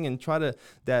something and try to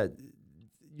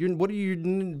what are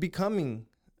you becoming?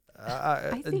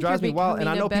 It drives me wild, and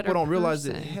I know people don't realize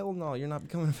that. Hell no, you're not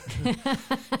becoming a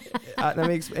better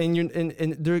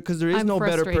person. Because there is no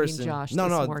better person. Josh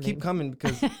no, keep coming,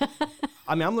 because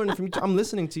I mean, I'm learning from you. I'm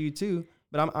listening to you too.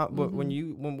 But but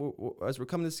as we're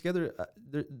coming this together,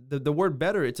 the word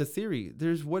better, it's a theory.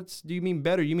 There's do you mean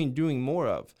better? You mean doing more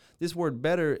of. This word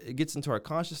better, it gets into our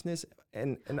consciousness,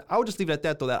 and I would just leave it at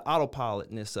that, though, that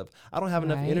autopilotness of, I don't have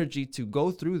enough energy to go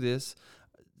through this,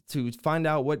 to find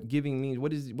out what giving means.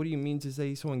 What do you mean to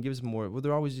say someone gives more? Well,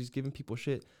 they're always just giving people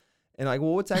shit. And like,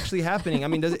 well, what's actually happening? I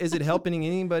mean, is it helping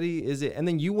anybody? Is it? And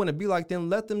then you want to be like them?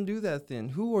 Let them do that. Then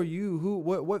who are you?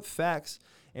 What facts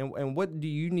and what do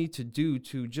you need to do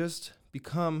to just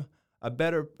become a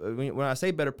better? When I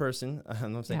say better person,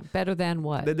 I'm saying better than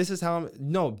what? This is how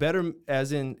better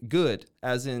as in good,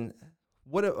 as in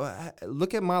what?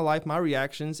 Look at my life, my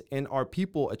reactions, and are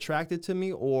people attracted to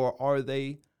me or are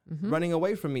they running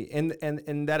away from me?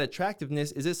 And that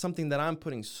attractiveness, is it something that I'm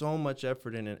putting so much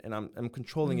effort in it and I'm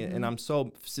controlling it and I'm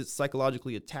so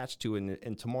psychologically attached to it,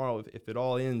 and tomorrow if it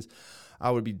all ends,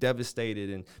 I would be devastated,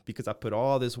 and because I put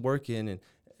all this work in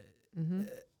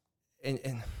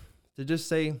and to just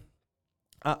say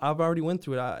I've already went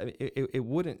through it. It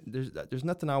wouldn't. There's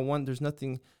nothing I want. There's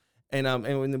nothing. And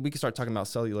when we can start talking about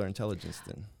cellular intelligence,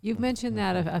 then you've mentioned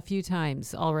that a few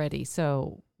times already.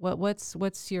 So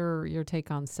what's your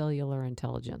take on cellular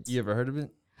intelligence? You ever heard of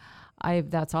it?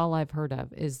 That's all I've heard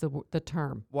of is the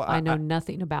term. Well, I know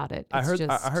nothing about it. I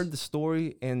heard the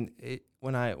story, and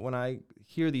when I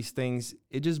hear these things,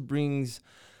 it just brings.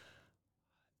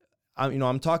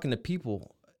 I'm talking to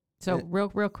people. So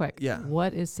real quick, yeah.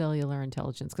 What is cellular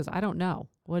intelligence? Because I don't know.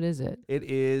 What is it?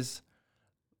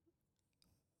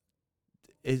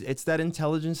 It's that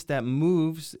intelligence that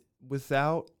moves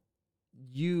without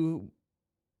you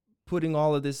putting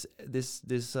all of this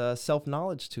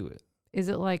self-knowledge to it. Is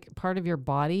it like part of your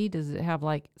body? Does it have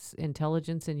like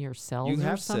intelligence in your cells you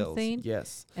have or something? Cells,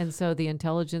 yes. And so the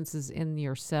intelligence is in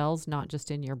your cells, not just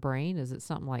in your brain? Is it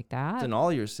something like that? It's in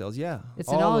all your cells, yeah.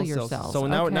 It's in all your cells. So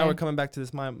now we're coming back to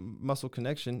this mind-muscle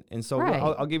connection. And so right.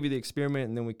 I'll give you the experiment,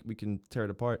 and then we can tear it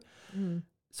apart.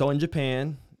 So in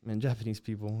Japan, man, Japanese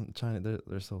people in China,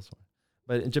 they're so smart.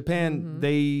 But in Japan,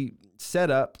 they set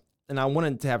up, and I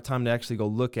wanted to have time to actually go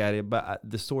look at it, but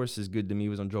the source is good to me. It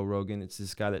was on Joe Rogan. It's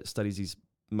this guy that studies these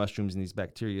mushrooms and these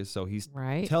bacteria. So he's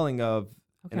telling of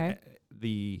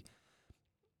he's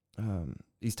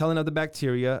telling of the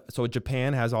bacteria. So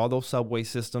Japan has all those subway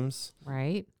systems.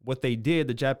 Right. What they did,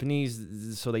 the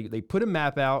Japanese, so they put a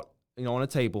map out, on a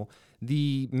table.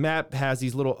 The map has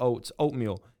these little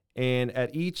oatmeal, and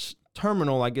at each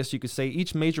terminal, I guess you could say,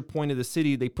 each major point of the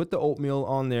city, they put the oatmeal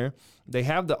on there. They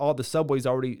have all the subways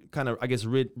already kind of, I guess,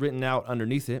 written out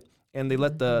underneath it, and they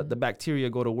let the bacteria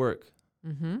go to work.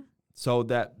 So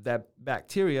that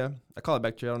bacteria, I call it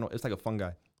bacteria, I don't know, it's like a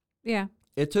fungi. Yeah.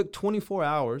 It took 24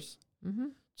 hours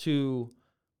to,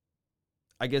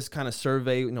 I guess, kind of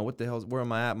survey, what the hell, where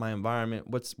am I at, my environment,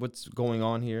 what's going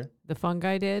on here. The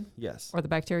fungi did? Yes. Or the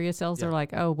bacteria cells, they're like,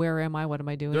 oh, where am I? What am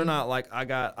I doing? They're not like, I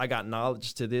got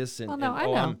knowledge to this. And,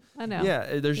 I know.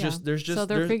 Yeah, there's just. So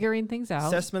they're figuring things out.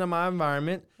 Assessment of my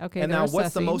environment. Okay, and now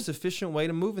what's the most efficient way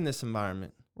to move in this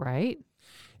environment? Right.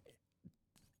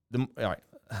 All right,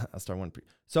 I'll start one.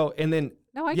 So, and then.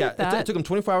 No, I get that. It took them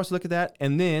 24 hours to look at that.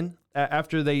 And then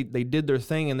after they did their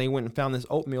thing and they went and found this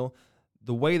oatmeal,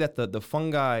 the way that the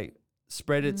fungi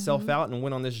spread itself out and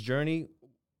went on this journey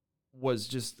was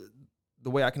just, the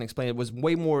way I can explain it, was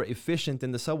way more efficient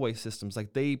than the subway systems.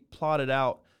 Like, they plotted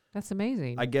out. That's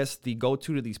amazing. I guess the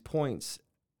go-to to these points.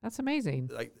 That's amazing.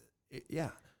 Like, yeah.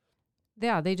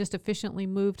 Yeah, they just efficiently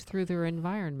moved through their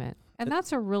environment. And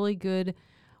that's a really good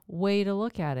way to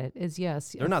look at it, is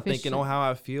yes. They're not thinking, how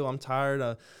I feel. I'm tired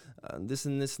of this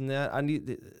and this and that. I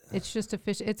need. It's just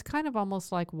efficient. It's kind of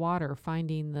almost like water,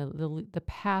 finding the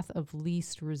path of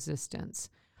least resistance.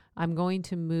 I'm going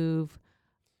to move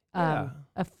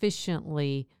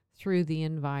efficiently through the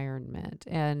environment,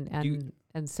 and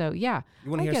so yeah.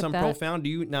 You want to hear something profound?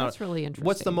 That's really interesting.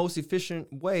 What's the most efficient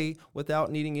way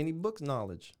without needing any book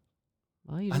knowledge?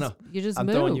 Well, you just I'm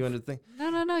move. throwing you into the thing.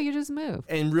 No, you just move.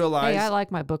 And realize. Hey, I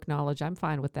like my book knowledge. I'm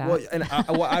fine with that. Well, and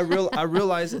I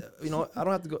realize, I don't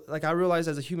have to go. Like, I realize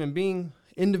as a human being,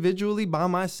 individually by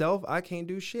myself, I can't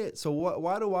do shit. So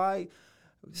why do I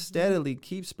steadily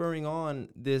keep spurring on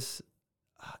this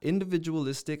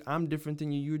individualistic, I'm different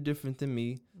than you, you're different than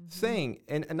me thing,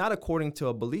 and not according to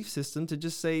a belief system, to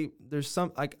just say there's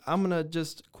some, like, I'm gonna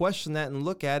just question that and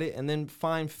look at it and then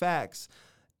find facts.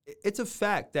 It's a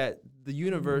fact that the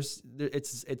universe,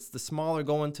 it's the smaller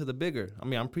going to the bigger. I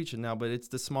mean, I'm preaching now, but it's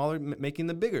the smaller making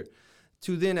the bigger.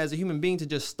 To then, as a human being, to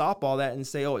just stop all that and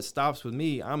say, oh, it stops with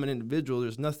me. I'm an individual.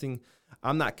 There's nothing.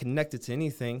 I'm not connected to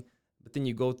anything. But then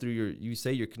you go through you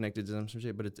say you're connected to some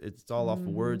shit, but it's all off of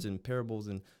words and parables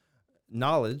and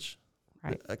knowledge.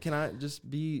 Right. Can I just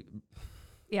be?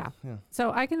 Yeah.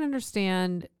 So I can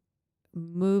understand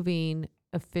moving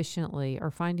efficiently, or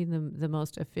finding the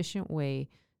most efficient way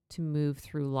to move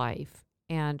through life,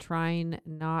 and trying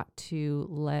not to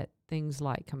let things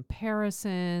like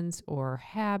comparisons or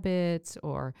habits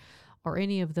or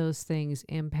any of those things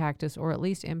impact us, or at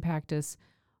least impact us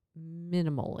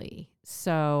minimally.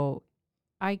 So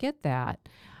I get that.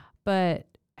 But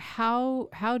how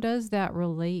does that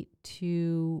relate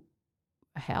to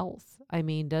health? I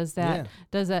mean, I'm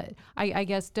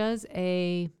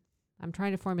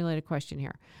trying to formulate a question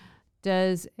here.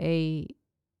 Does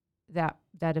that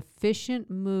efficient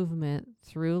movement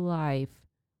through life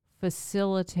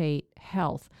facilitate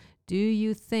health? Do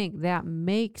you think that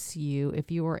makes you,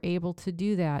 if you are able to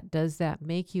do that, does that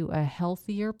make you a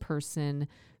healthier person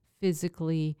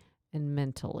physically and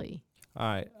mentally? All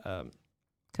right.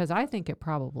 Because I think it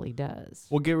probably does.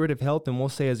 We'll get rid of health, and we'll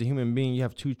say as a human being, you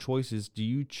have two choices. Do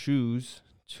you choose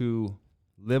to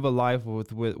live a life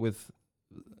with what we?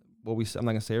 I'm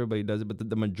not gonna say everybody does it, but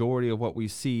the majority of what we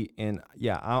see. And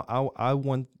yeah, I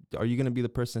want. Are you gonna be the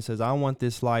person that says, I want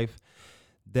this life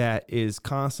that is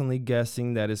constantly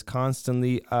guessing, that is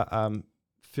constantly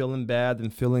feeling bad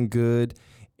and feeling good,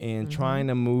 and trying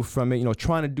to move from it?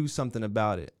 Trying to do something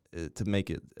about it to make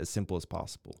it as simple as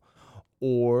possible.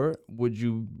 Or would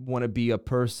you want to be a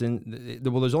person?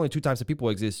 Well, there's only two types of people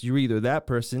exist. You're either that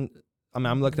person. I mean,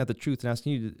 I'm looking at the truth and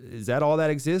asking you, is that all that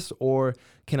exists? Or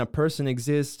can a person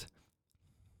exist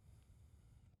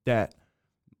that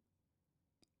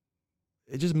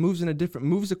it just moves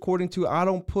moves according to, I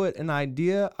don't put an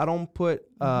idea, I don't put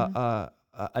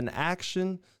an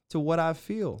action to what I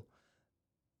feel.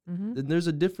 There's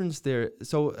a difference there.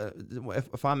 So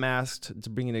if I'm asked to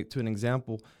bring it to an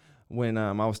example, when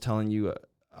I was telling you,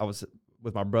 I was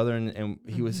with my brother and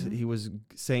he was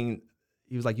saying,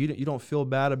 he was like, you don't feel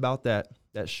bad about that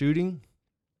shooting?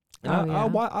 And I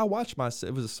watched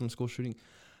it was some school shooting.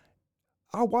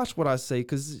 I watched what I say,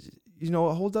 because,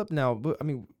 hold up now. But I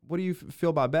mean, what do you feel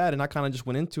about bad? And I kind of just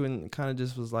went into it and kind of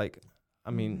just was like,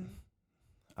 I mean,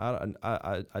 I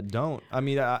don't. I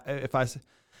mean, then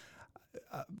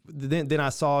I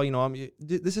saw,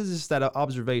 this is just that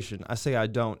observation. I say I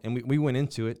don't. And we went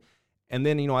into it. And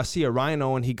then, I see a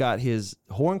rhino and he got his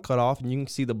horn cut off, and you can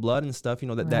see the blood and stuff,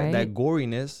 that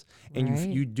goriness.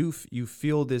 And you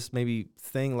feel this maybe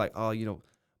thing like,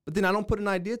 but then I don't put an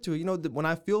idea to it. When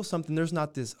I feel something, there's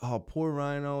not this, oh, poor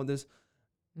rhino, this,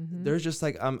 there's just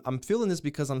like, I'm feeling this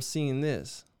because I'm seeing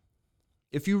this.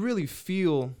 If you really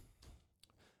feel,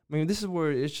 I mean, this is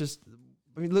where it's just,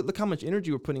 I mean, look how much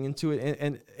energy we're putting into it,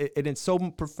 and it's so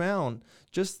profound.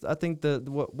 Just, I think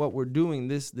what we're doing,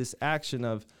 this action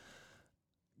of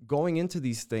going into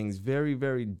these things very,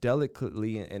 very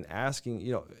delicately and asking,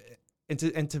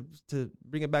 and to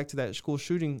bring it back to that school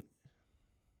shooting.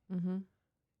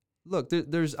 Look,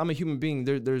 I'm a human being.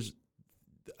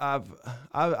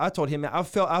 I told him, I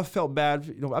felt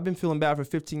bad. I've been feeling bad for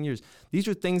 15 years. These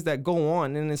are things that go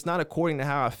on, and it's not according to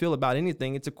how I feel about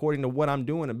anything. It's according to what I'm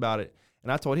doing about it.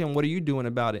 And I told him, what are you doing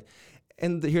about it?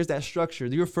 And here's that structure.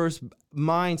 Your first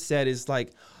mindset is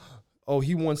like, oh,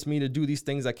 he wants me to do these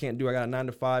things I can't do. I got a 9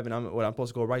 to 5, and I'm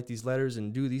supposed to go write these letters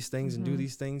and do these things and do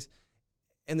these things.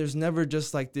 And there's never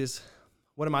just like this,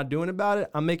 what am I doing about it?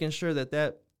 I'm making sure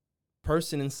that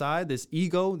person inside, this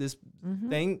ego, this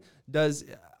thing does,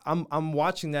 I'm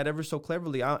watching that ever so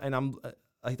cleverly. I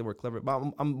hate the word clever,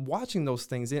 but I'm watching those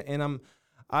things, and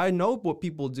I know what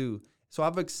people do. So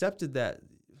I've accepted that.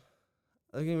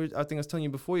 I think I was telling you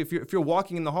before, if you're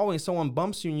walking in the hallway and someone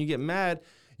bumps you and you get mad,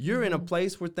 you're in a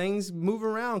place where things move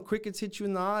around, crickets hit you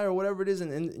in the eye or whatever it is,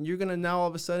 and you're gonna now all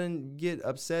of a sudden get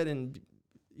upset, and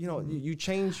you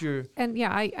change your. And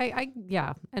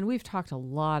and we've talked a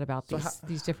lot about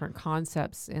these different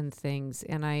concepts and things,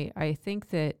 and I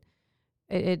think that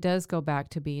it does go back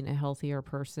to being a healthier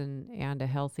person and a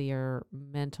healthier,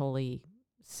 mentally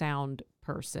sound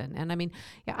person. And I mean,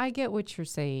 I get what you're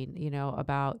saying,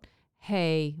 about,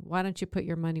 hey, why don't you put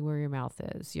your money where your mouth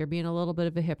is? You're being a little bit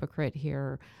of a hypocrite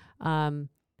here.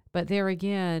 But there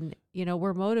again,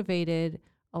 we're motivated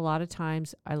a lot of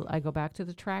times. I go back to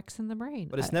the tracks in the brain.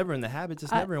 But it's never in the habits.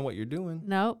 It's never in what you're doing.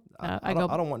 No. I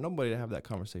don't want nobody to have that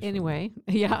conversation. Anyway,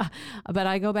 yeah. But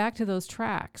I go back to those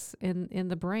tracks in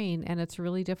the brain, and it's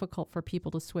really difficult for people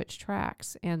to switch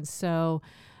tracks. And so,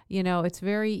 it's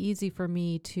very easy for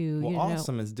me to,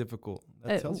 awesome is difficult.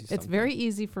 That tells you something. It's very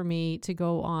easy for me to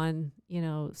go on,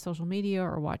 social media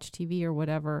or watch TV or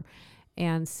whatever,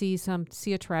 and see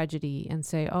a tragedy and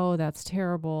say, oh, that's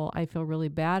terrible. I feel really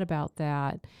bad about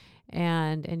that.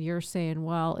 And you're saying,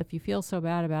 well, if you feel so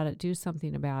bad about it, do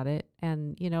something about it.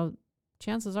 And,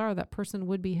 chances are that person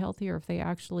would be healthier if they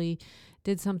actually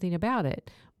did something about it.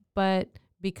 But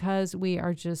because we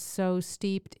are just so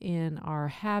steeped in our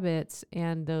habits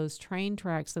and those train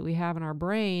tracks that we have in our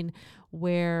brain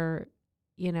where,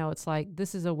 it's like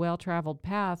this is a well-traveled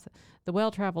path. The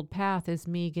well-traveled path is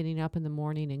me getting up in the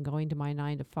morning and going to my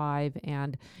 9 to 5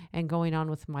 and going on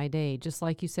with my day. Just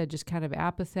like you said, just kind of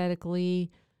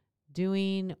apathetically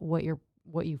doing what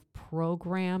you've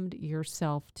programmed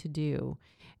yourself to do.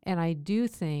 And I do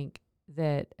think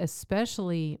that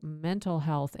especially mental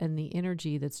health and the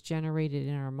energy that's generated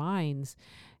in our minds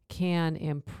can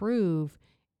improve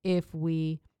if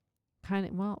we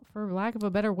for lack of a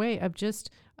better way of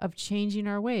changing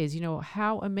our ways.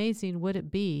 How amazing would it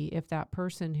be if that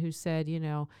person who said,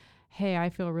 hey, I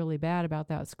feel really bad about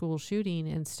that school shooting,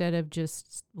 instead of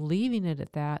just leaving it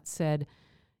at that, said,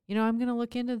 I'm going to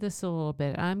look into this a little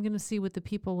bit. I'm going to see what the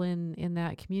people in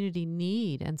that community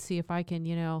need and see if I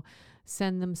can,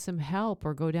 send them some help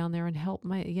or go down there and help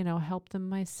them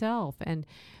myself.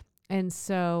 And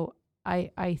so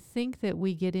I think that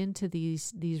we get into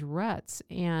these ruts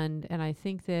and I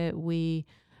think that we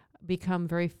become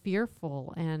very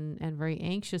fearful and very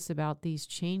anxious about these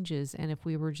changes. And if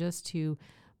we were just to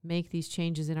make these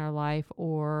changes in our life,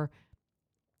 or,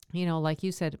 like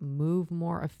you said, move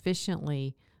more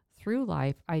efficiently through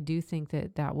life, I do think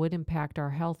that would impact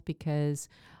our health because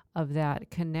of that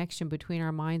connection between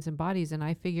our minds and bodies. And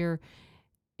I figure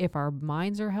if our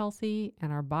minds are healthy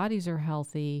and our bodies are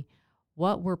healthy,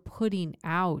 what we're putting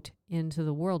out into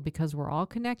the world, because we're all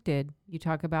connected. You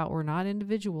talk about we're not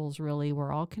individuals, really.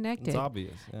 We're all connected. It's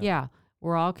obvious. Yeah,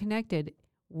 we're all connected.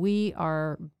 We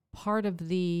are part of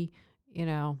the,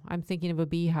 I'm thinking of a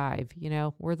beehive.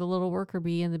 We're the little worker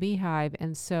bee in the beehive.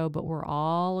 And so, but we're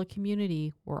all a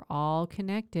community. We're all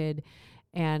connected.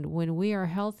 And when we are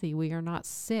healthy, we are not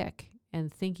sick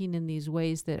and thinking in these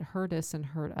ways that hurt us and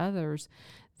hurt others,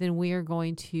 then we are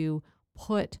going to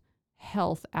put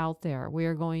health out there. We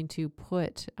are going to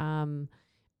put,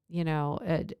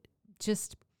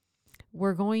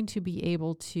 we're going to be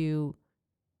able to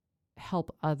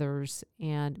help others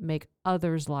and make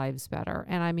others' lives better.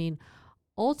 And I mean,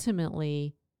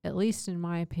 ultimately, at least in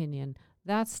my opinion,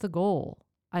 that's the goal.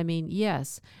 I mean,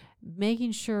 yes,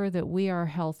 making sure that we are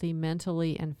healthy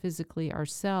mentally and physically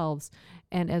ourselves.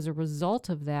 And as a result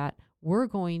of that, we're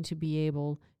going to be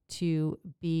able to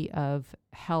be of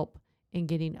help in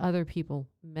getting other people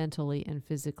mentally and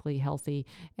physically healthy.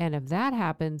 And if that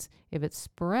happens, if it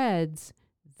spreads,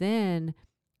 then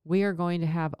we are going to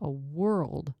have a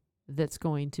world that's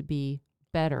going to be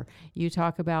better. You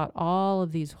talk about all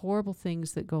of these horrible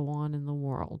things that go on in the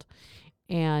world,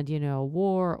 and,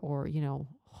 war, or,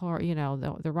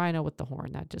 the rhino with the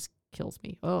horn, that just kills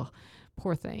me. Oh,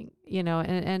 poor thing,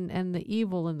 and the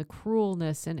evil and the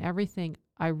cruelness and everything.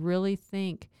 I really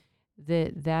think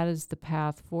that is the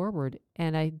path forward.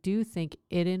 And I do think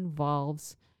it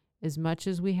involves, as much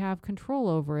as we have control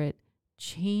over it,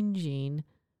 changing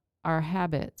our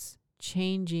habits,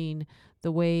 changing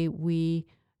the way we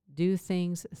do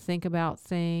things, think about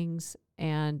things,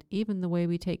 and even the way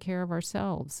we take care of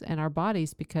ourselves and our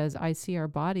bodies, because I see our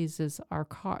bodies as our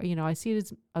car. I see it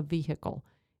as a vehicle.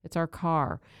 It's our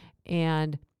car.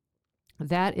 And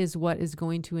that is what is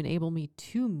going to enable me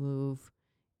to move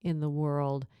in the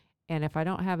world. And if I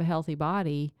don't have a healthy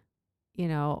body,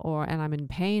 and I'm in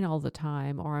pain all the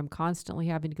time, or I'm constantly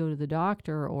having to go to the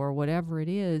doctor or whatever it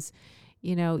is,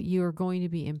 you're going to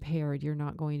be impaired. You're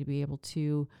not going to be able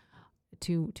to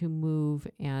move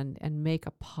and make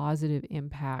a positive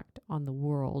impact on the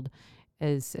world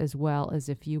as well as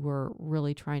if you were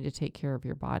really trying to take care of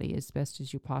your body as best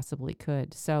as you possibly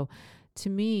could. So to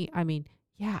me, I mean,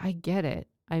 yeah, I get it.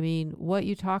 I mean, what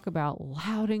you talk about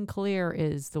loud and clear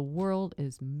is the world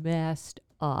is messed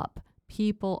up.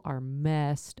 People are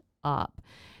messed up.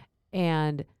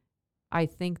 And I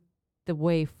think the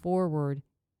way forward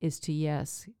is to,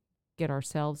 yes, get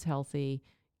ourselves healthy,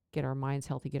 get our minds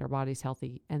healthy, get our bodies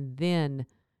healthy, and then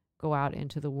go out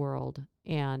into the world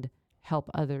and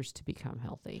help others to become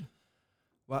healthy.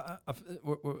 Well,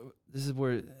 this is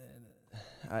where,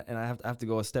 I have to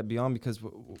go a step beyond, because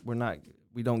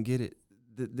we don't get it.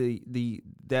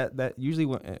 That usually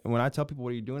when I tell people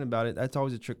what are you doing about it, that's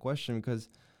always a trick question, because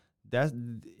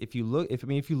if you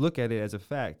look at it as a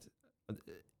fact,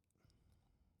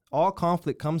 all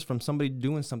conflict comes from somebody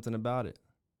doing something about it.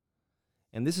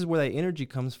 And this is where that energy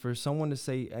comes for someone to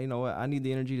say, hey, what, I need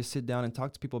the energy to sit down and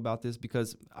talk to people about this,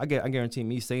 because I guarantee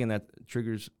me saying that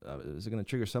triggers is going to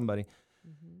trigger somebody,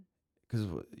 because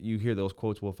you hear those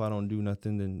quotes, well, if I don't do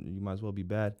nothing, then you might as well be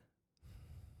bad.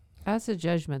 That's a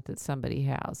judgment that somebody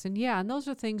has. And yeah, and those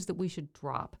are things that we should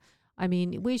drop. I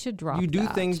mean, we should drop. You do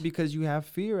that. things because you have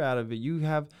fear out of it.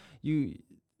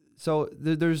 So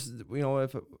there's,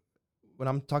 when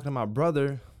I'm talking to my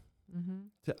brother,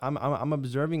 I'm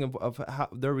observing of how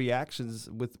their reactions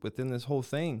within this whole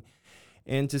thing.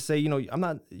 and to say,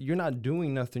 you're not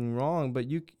doing nothing wrong, but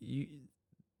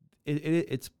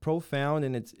it's profound,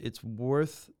 and it's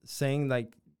worth saying,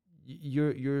 like,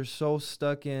 you're so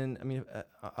stuck in, I mean,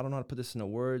 I don't know how to put this into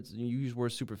words. You use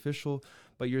word superficial,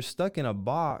 but you're stuck in a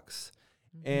box,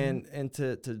 and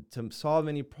to solve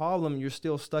any problem, you're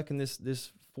still stuck in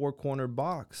this four-corner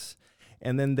box.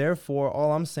 And then therefore,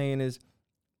 all I'm saying is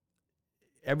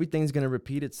everything's going to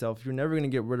repeat itself. You're never going to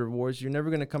get rid of wars. You're never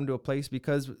going to come to a place,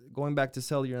 because going back to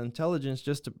cellular intelligence,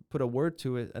 just to put a word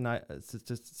to it, and it's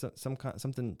just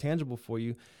something tangible for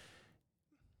you.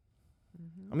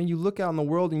 I mean, you look out in the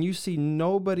world and you see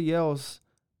nobody else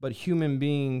but human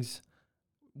beings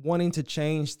wanting to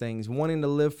change things, wanting to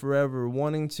live forever,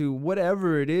 wanting to,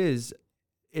 whatever it is,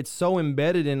 it's so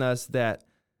embedded in us that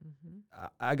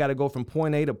I got to go from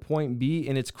point A to point B,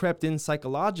 and it's crept in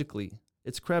psychologically.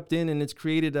 It's crept in, and it's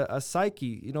created a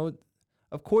psyche.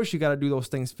 Of course you got to do those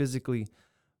things physically,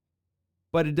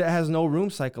 but it has no room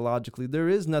psychologically. There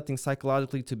is nothing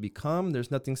psychologically to become.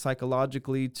 There's nothing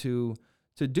psychologically to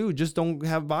do. Just don't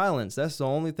have violence. That's the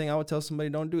only thing I would tell somebody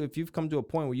don't do. If you've come to a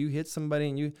point where you hit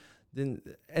somebody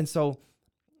and so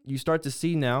you start to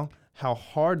see now how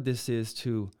hard this is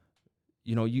to,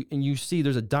 you see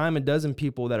there's a dime a dozen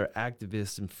people that are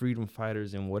activists and freedom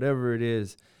fighters and whatever it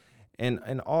is.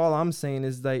 And all I'm saying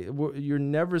is that you're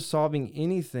never solving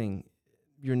anything.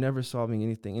 You're never solving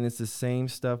anything. And it's the same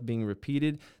stuff being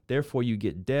repeated. Therefore, you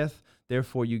get death.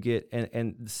 Therefore, you get,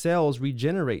 and cells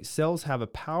regenerate. Cells have a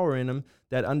power in them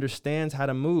that understands how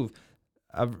to move.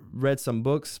 I've read some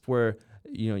books where,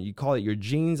 you call it your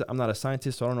genes. I'm not a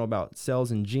scientist, so I don't know about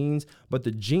cells and genes. But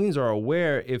the genes are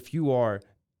aware if you are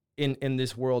in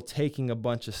this world taking a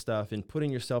bunch of stuff and putting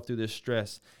yourself through this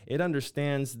stress. It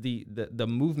understands the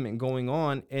movement going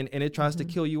on, and it tries to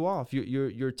kill you off.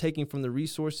 You're taking from the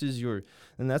resources,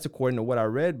 and that's according to what I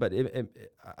read, but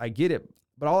I get it.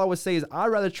 But all I would say is I'd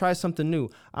rather try something new.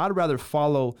 I'd rather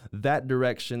follow that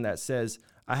direction that says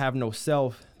I have no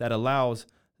self, that allows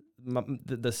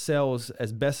the cells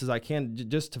as best as I can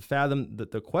just to fathom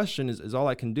the question is all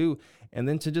I can do, and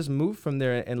then to just move from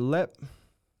there and let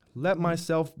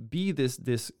myself be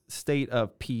this state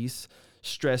of peace,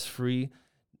 stress-free.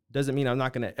 Doesn't mean I'm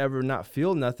not going to ever not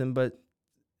feel nothing, but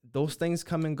those things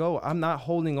come and go. I'm not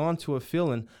holding on to a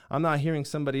feeling. I'm not hearing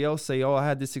somebody else say, I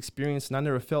had this experience and I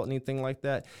never felt anything like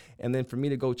that. And then for me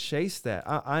to go chase that,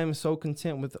 I am so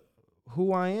content with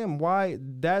who I am. Why?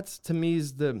 That's, to me,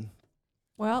 is the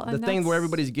thing where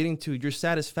everybody's getting to, your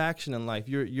satisfaction in life.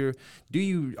 Are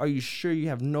you sure you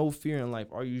have no fear in life?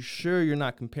 Are you sure you're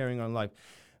not comparing on life?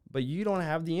 But you don't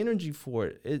have the energy for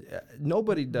it.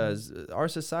 Nobody does. Our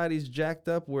society's jacked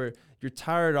up where you're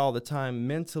tired all the time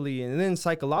mentally and then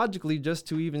psychologically, just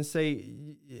to even say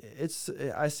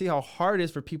I see how hard it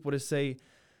is for people to say,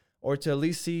 or to at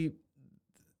least see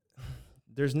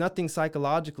there's nothing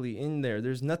psychologically in there.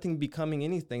 There's nothing becoming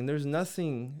anything. There's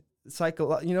nothing I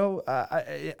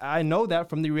know that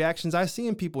from the reactions I see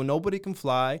in people. Nobody can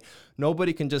fly.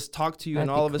 Nobody can just talk to you and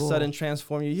all of a sudden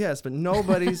transform you. Yes, but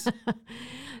nobody's...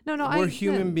 We're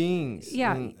human beings.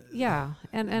 Yeah,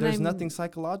 and there's nothing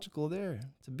psychological there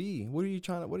to be.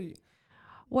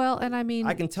 Well, and I mean,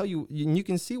 I can tell you, and you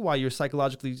can see why you're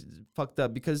psychologically fucked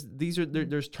up, because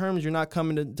there's terms you're not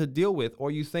coming to deal with, or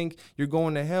you think you're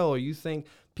going to hell, or you think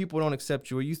people don't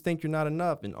accept you, or you think you're not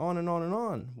enough, and on and on and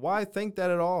on. Why think that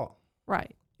at all?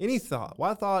 Right. Any thought?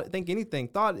 Why think anything?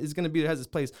 Thought is going to be, it has its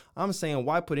place. I'm saying,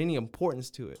 why put any importance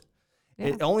to it?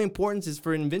 Yeah. The only importance is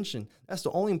for invention. That's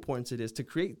the only importance it is, to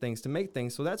create things, to make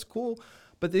things. So that's cool.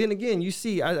 But then again, you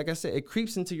see, like I said, it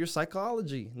creeps into your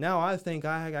psychology. Now I think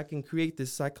I can create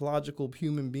this psychological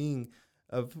human being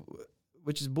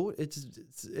which is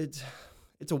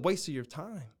it's a waste of your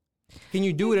time. Can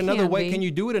you do it another way? Can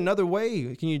you do it another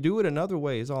way? Can you do it another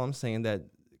way is all I'm saying. That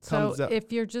comes up.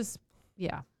 If you're just,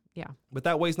 yeah. But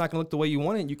that way's not going to look the way you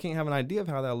want it. You can't have an idea of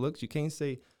how that looks. You can't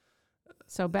say.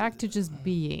 So back to just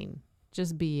being,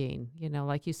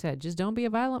 like you said, just don't be a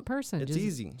violent person. It's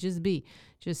easy. Just be.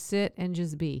 Just sit and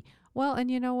just be. Well, and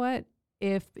you know what?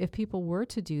 If people were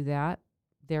to do that,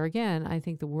 there again, I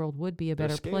think the world would be a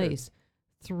better place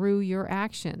through your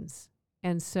actions.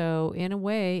 And so in a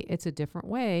way, it's a different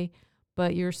way,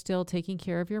 but you're still taking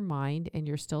care of your mind and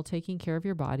you're still taking care of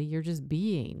your body. You're just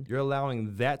being. You're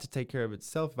allowing that to take care of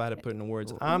itself, if I had to put it in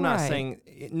words. I'm not saying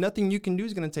nothing you can do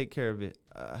is going to take care of it.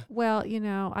 Well,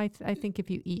 I think if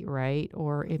you eat right,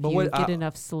 or if you get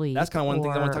enough sleep. That's kind of one of the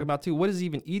things I want to talk about too. What is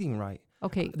even eating right?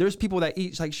 Okay. There's people that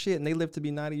eat like shit and they live to be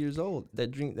 90 years old,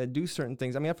 that drink, that do certain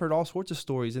things. I mean, I've heard all sorts of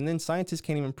stories, and then scientists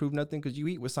can't even prove nothing because you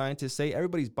eat what scientists say.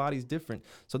 Everybody's body's different.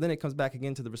 So then it comes back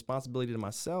again to the responsibility to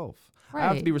myself. I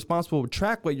have to be responsible to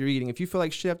track what you're eating. If you feel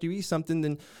like shit after you eat something,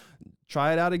 then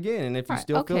try it out again. And if you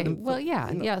still feel it, well,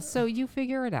 yeah. So you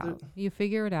figure it out. You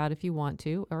figure it out if you want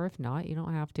to, or if not, you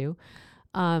don't have to.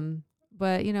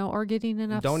 But, or getting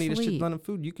enough Don't sleep. eat a shit ton of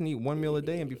food. You can eat one meal a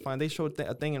day and be fine. They showed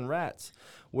a thing in rats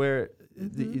where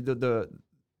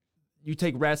you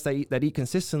take rats that eat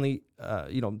consistently,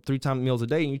 3 times meals a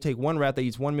day, and you take one rat that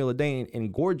eats 1 meal a day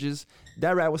and gorges,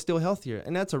 that rat was still healthier.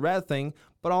 And that's a rat thing.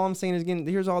 But all I'm saying is, again,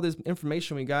 here's all this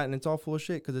information we got, and it's all full of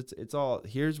shit because it's all,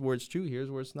 here's where it's true,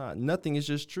 here's where it's not. Nothing is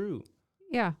just true.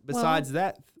 Yeah. Besides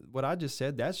that, what I just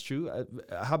said, that's true.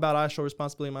 How about I show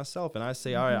responsibility myself and I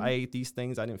say, all right, I ate these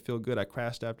things. I didn't feel good. I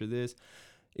crashed after this.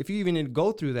 If you even need to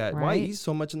go through that, why eat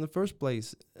so much in the first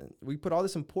place? We put all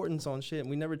this importance on shit and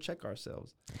we never check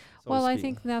ourselves. Well, I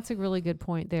think that's a really good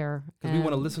point there. Because we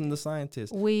want to listen to the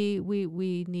scientists. We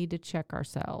need to check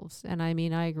ourselves. And I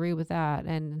mean, I agree with that.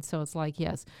 And so it's like,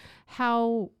 yes,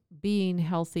 how being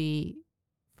healthy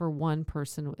for one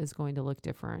person is going to look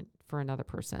different for another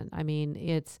person. I mean,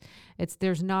 it's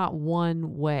there's not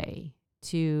one way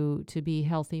to be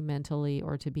healthy mentally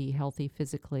or to be healthy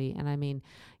physically. And I mean,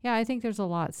 yeah, I think there's a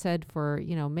lot said for,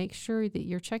 make sure that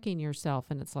you're checking yourself.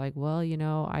 And it's like, well,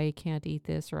 I can't eat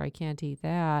this or I can't eat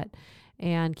that,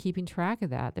 and keeping track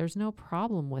of that. There's no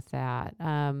problem with that.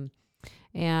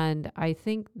 And I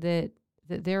think that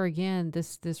there again,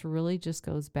 this really just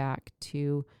goes back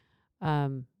to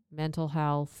mental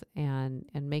health and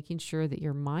making sure that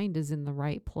your mind is in the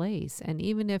right place. And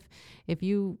even if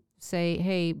you say,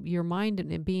 hey, your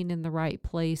mind being in the right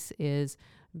place is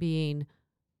being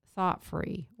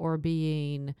thought-free or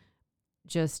being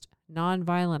just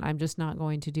nonviolent. I'm just not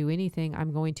going to do anything.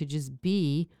 I'm going to just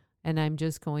be, and I'm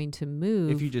just going to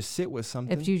move. If you just sit with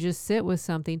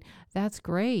something. That's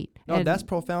great. No, and that's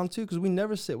profound too, because we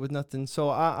never sit with nothing.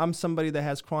 So I'm somebody that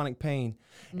has chronic pain,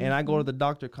 and I go to the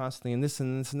doctor constantly, and this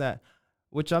and this and that,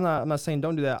 which I'm not saying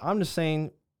don't do that. I'm just saying,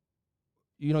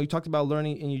 you talked about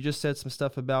learning, and you just said some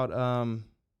stuff about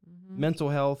mental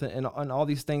health and all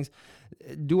these things.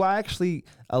 Do I actually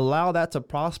allow that to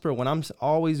prosper when I'm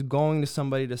always going to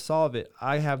somebody to solve it?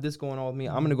 I have this going on with me.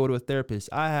 I'm going to go to a therapist.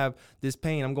 I have this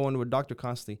pain. I'm going to a doctor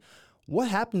constantly. What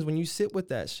happens when you sit with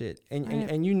that shit?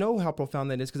 And you know how profound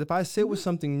that is. Because if I sit with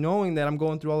something knowing that I'm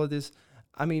going through all of this,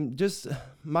 I mean, just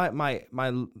my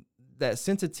that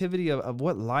sensitivity of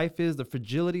what life is, the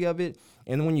fragility of it.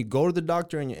 And then when you go to the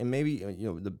doctor and maybe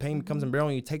the pain comes in barrel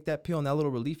and you take that pill and that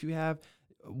little relief you have,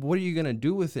 what are you going to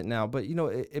do with it now? But,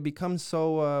 it becomes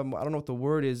so, I don't know what the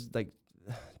word is, like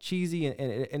cheesy and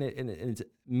it's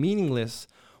meaningless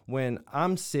when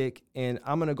I'm sick and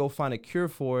I'm going to go find a cure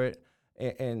for it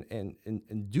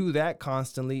and do that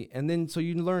constantly. And then so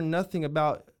you learn nothing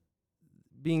about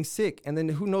being sick. And then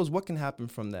who knows what can happen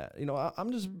from that?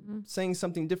 I'm just saying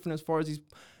something different as far as these,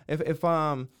 if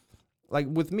like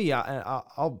with me,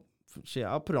 I'll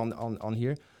put it on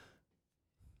here.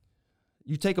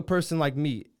 You take a person like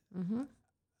me,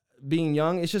 being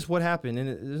young, it's just what happened. And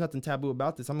there's nothing taboo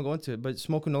about this. I'm going to go into it, but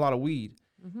smoking a lot of weed.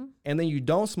 And then you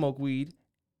don't smoke weed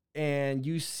and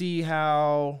you see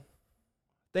how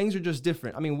things are just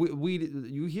different. I mean, weed,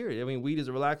 you hear it. I mean, weed is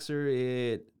a relaxer.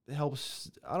 It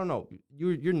helps. I don't know.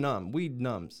 You're numb. Weed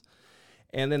numbs.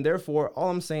 And then therefore,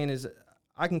 all I'm saying is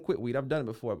I can quit weed. I've done it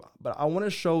before. But I want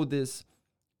to show this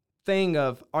thing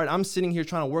of, all right, I'm sitting here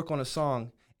trying to work on a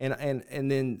song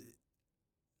and then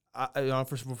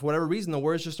for whatever reason, the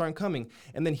words just aren't coming.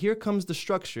 And then here comes the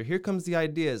structure. Here comes the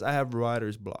ideas. I have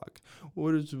writer's block.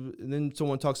 And then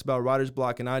someone talks about writer's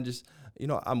block, and I just,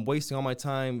 I'm wasting all my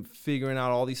time figuring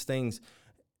out all these things.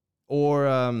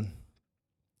 Or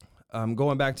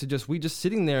going back to we just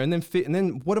sitting there, and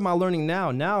then what am I learning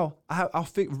now? Now I'll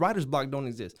figure writer's block don't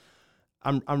exist.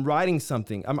 I'm writing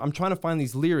something. I'm trying to find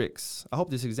these lyrics. I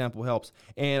hope this example helps.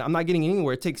 And I'm not getting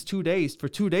anywhere. It takes 2 days. For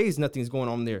 2 days, nothing's going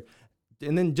on there.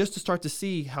 And then just to start to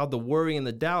see how the worry and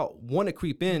the doubt want to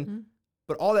creep in,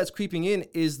 but all that's creeping in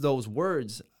is those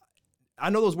words.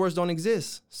 I know those words don't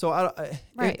exist. So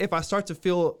if I start to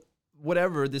feel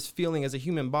whatever, this feeling as a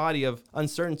human body of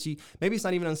uncertainty, maybe it's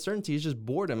not even uncertainty, it's just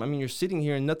boredom. I mean, you're sitting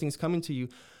here and nothing's coming to you.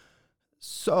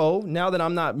 So now that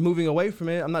I'm not moving away from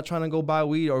it, I'm not trying to go buy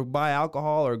weed or buy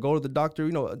alcohol or go to the doctor,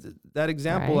 that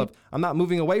example of I'm not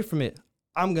moving away from it.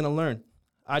 I'm going to learn.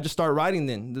 I just start writing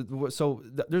then. So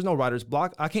there's no writer's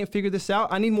block. I can't figure this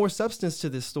out. I need more substance to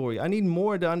this story. I need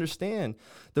more to understand.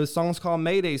 The song's called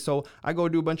Mayday. So I go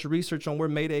do a bunch of research on where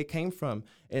Mayday came from.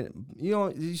 And,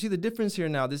 you see the difference here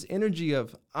now, this energy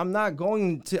of I'm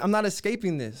not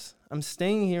escaping this. I'm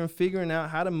staying here and figuring out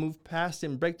how to move past it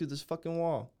and break through this fucking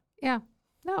wall. Yeah.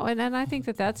 No, and I think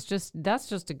that's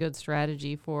just a good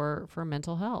strategy for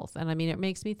mental health. And I mean, it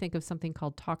makes me think of something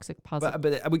called toxic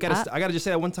positivity. But I gotta just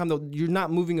say that one time though, you're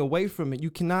not moving away from it.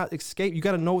 You cannot escape. You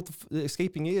gotta know what the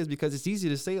escaping is, because it's easy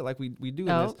to say it like we do in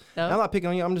this. I'm not picking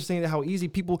on you. I'm just saying how easy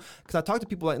people, because I talk to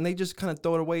people and they just kind of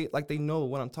throw it away like they know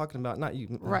what I'm talking about. Not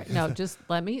you. Right. No, just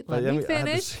let me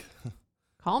finish.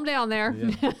 Calm down there.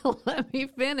 Yeah. Let me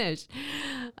finish.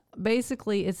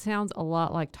 Basically, it sounds a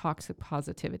lot like toxic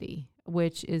positivity,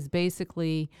 which is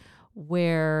basically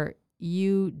where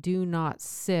you do not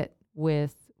sit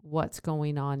with what's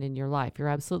going on in your life. You're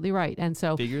absolutely right. And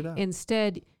so figure it out.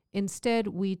 Instead,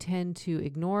 we tend to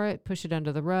ignore it, push it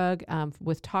under the rug.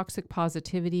 With toxic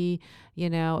positivity,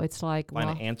 it's like, find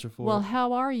an answer for it. Well,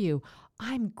 how are you?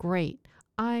 I'm great.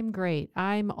 I'm great.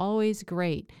 I'm always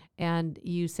great. And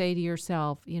you say to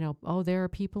yourself, oh, there are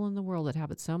people in the world that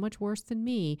have it so much worse than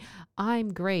me.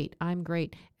 I'm great. I'm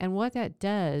great. And what that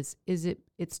does is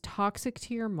it's toxic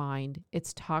to your mind.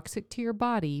 It's toxic to your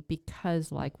body,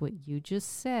 because like what you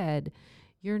just said,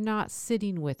 you're not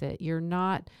sitting with it. You're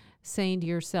not saying to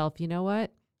yourself, you know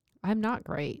what? I'm not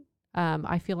great.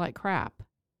 I feel like crap.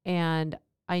 And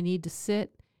I need to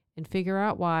sit and figure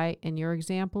out why. And your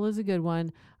example is a good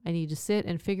one. I need to sit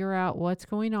and figure out what's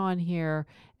going on here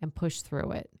and push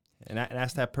through it. And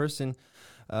ask that person,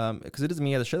 because it doesn't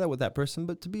mean you have to share that with that person,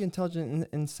 but to be intelligent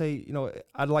and say,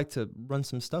 I'd like to run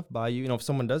some stuff by you. If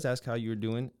someone does ask how you're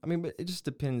doing, I mean, but it just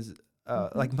depends.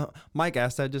 Like Mike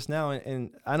asked that just now,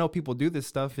 and I know people do this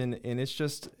stuff, and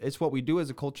it's what we do as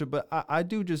a culture. But I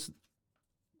do just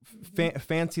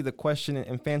fancy the question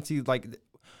and fancy like.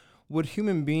 Would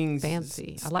human beings...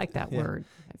 Fancy. I like that word.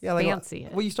 Yeah, like, fancy.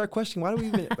 Well, you start questioning, why do we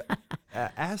even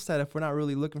ask that if we're not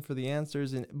really looking for the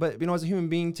answers? But, as a human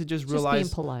being, to just realize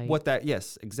being polite. what that...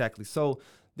 Yes, exactly. So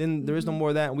then there is no more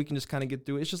of that, and we can just kind of get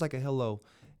through it. It's just like a hello.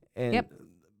 And, yep.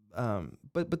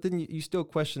 But then you still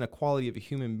question the quality of a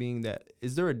human being. That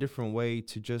is there a different way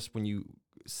to just when you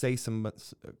say some...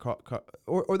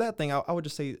 Or that thing, I would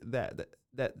just say that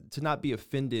to not be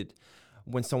offended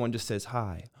when someone just says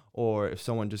hi, or if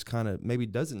someone just kind of maybe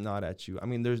doesn't nod at you. I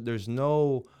mean, there's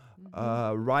no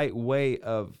right way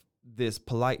of this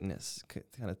politeness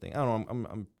kind of thing. I don't know.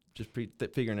 I'm just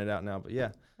figuring it out now, but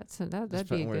yeah. That'd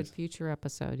be a good future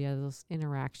episode. Yeah, those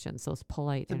interactions, those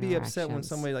polite interactions. To be upset when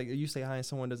somebody, like, you say hi and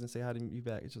someone doesn't say hi to you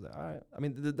back. It's just like, all right. I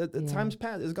mean, the time's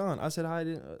past. It's gone. I said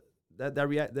hi.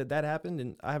 That happened,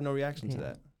 and I have no reaction to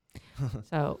that.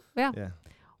 So, yeah.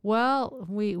 Well,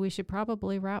 we should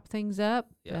probably wrap things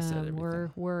up. Yeah, I said everything.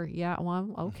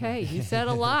 Okay. You said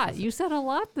a lot. You said a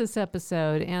lot this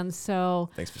episode, and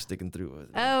so thanks for sticking through with it.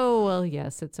 Oh well,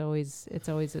 yes, it's always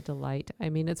a delight. I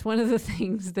mean, it's one of the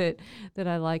things that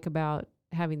I like about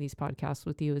having these podcasts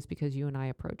with you is because you and I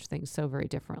approach things so very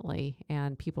differently,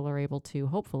 and people are able to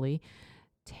hopefully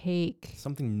take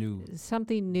something new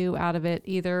out of it.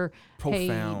 Either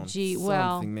profound,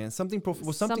 something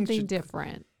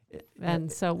different. And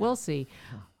so we'll see.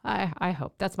 I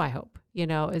hope, that's my hope,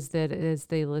 is that as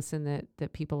they listen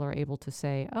that people are able to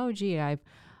say, oh, gee, I've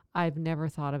never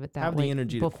thought of it that way. Have the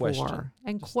energy before. To question.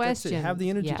 And question. Have the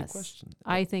energy to question.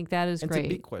 I think that is great. It's a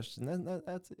big question.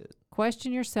 That's it.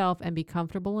 Question yourself and be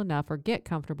comfortable enough, or get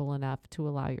comfortable enough to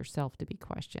allow yourself to be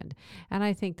questioned. And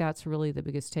I think that's really the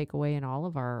biggest takeaway in all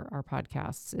of our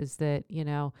podcasts is that,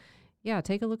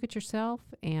 take a look at yourself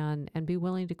and be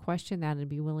willing to question that, and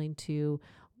be willing to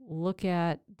look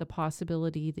at the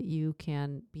possibility that you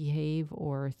can behave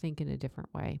or think in a different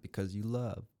way. Because you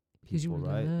love people,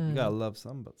 right? You gotta love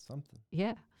something.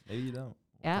 Yeah. Maybe you don't.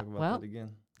 Yeah. Talk about that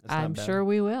again. I'm sure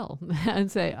we will. And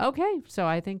say, okay, so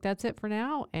I think that's it for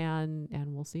now, and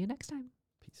we'll see you next time.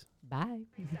 Peace. Bye.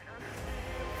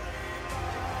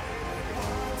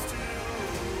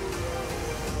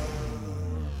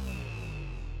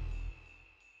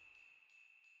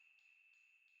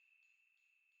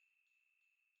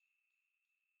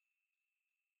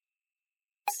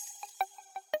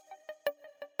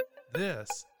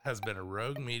 This has been a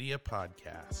Rogue Media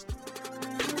podcast.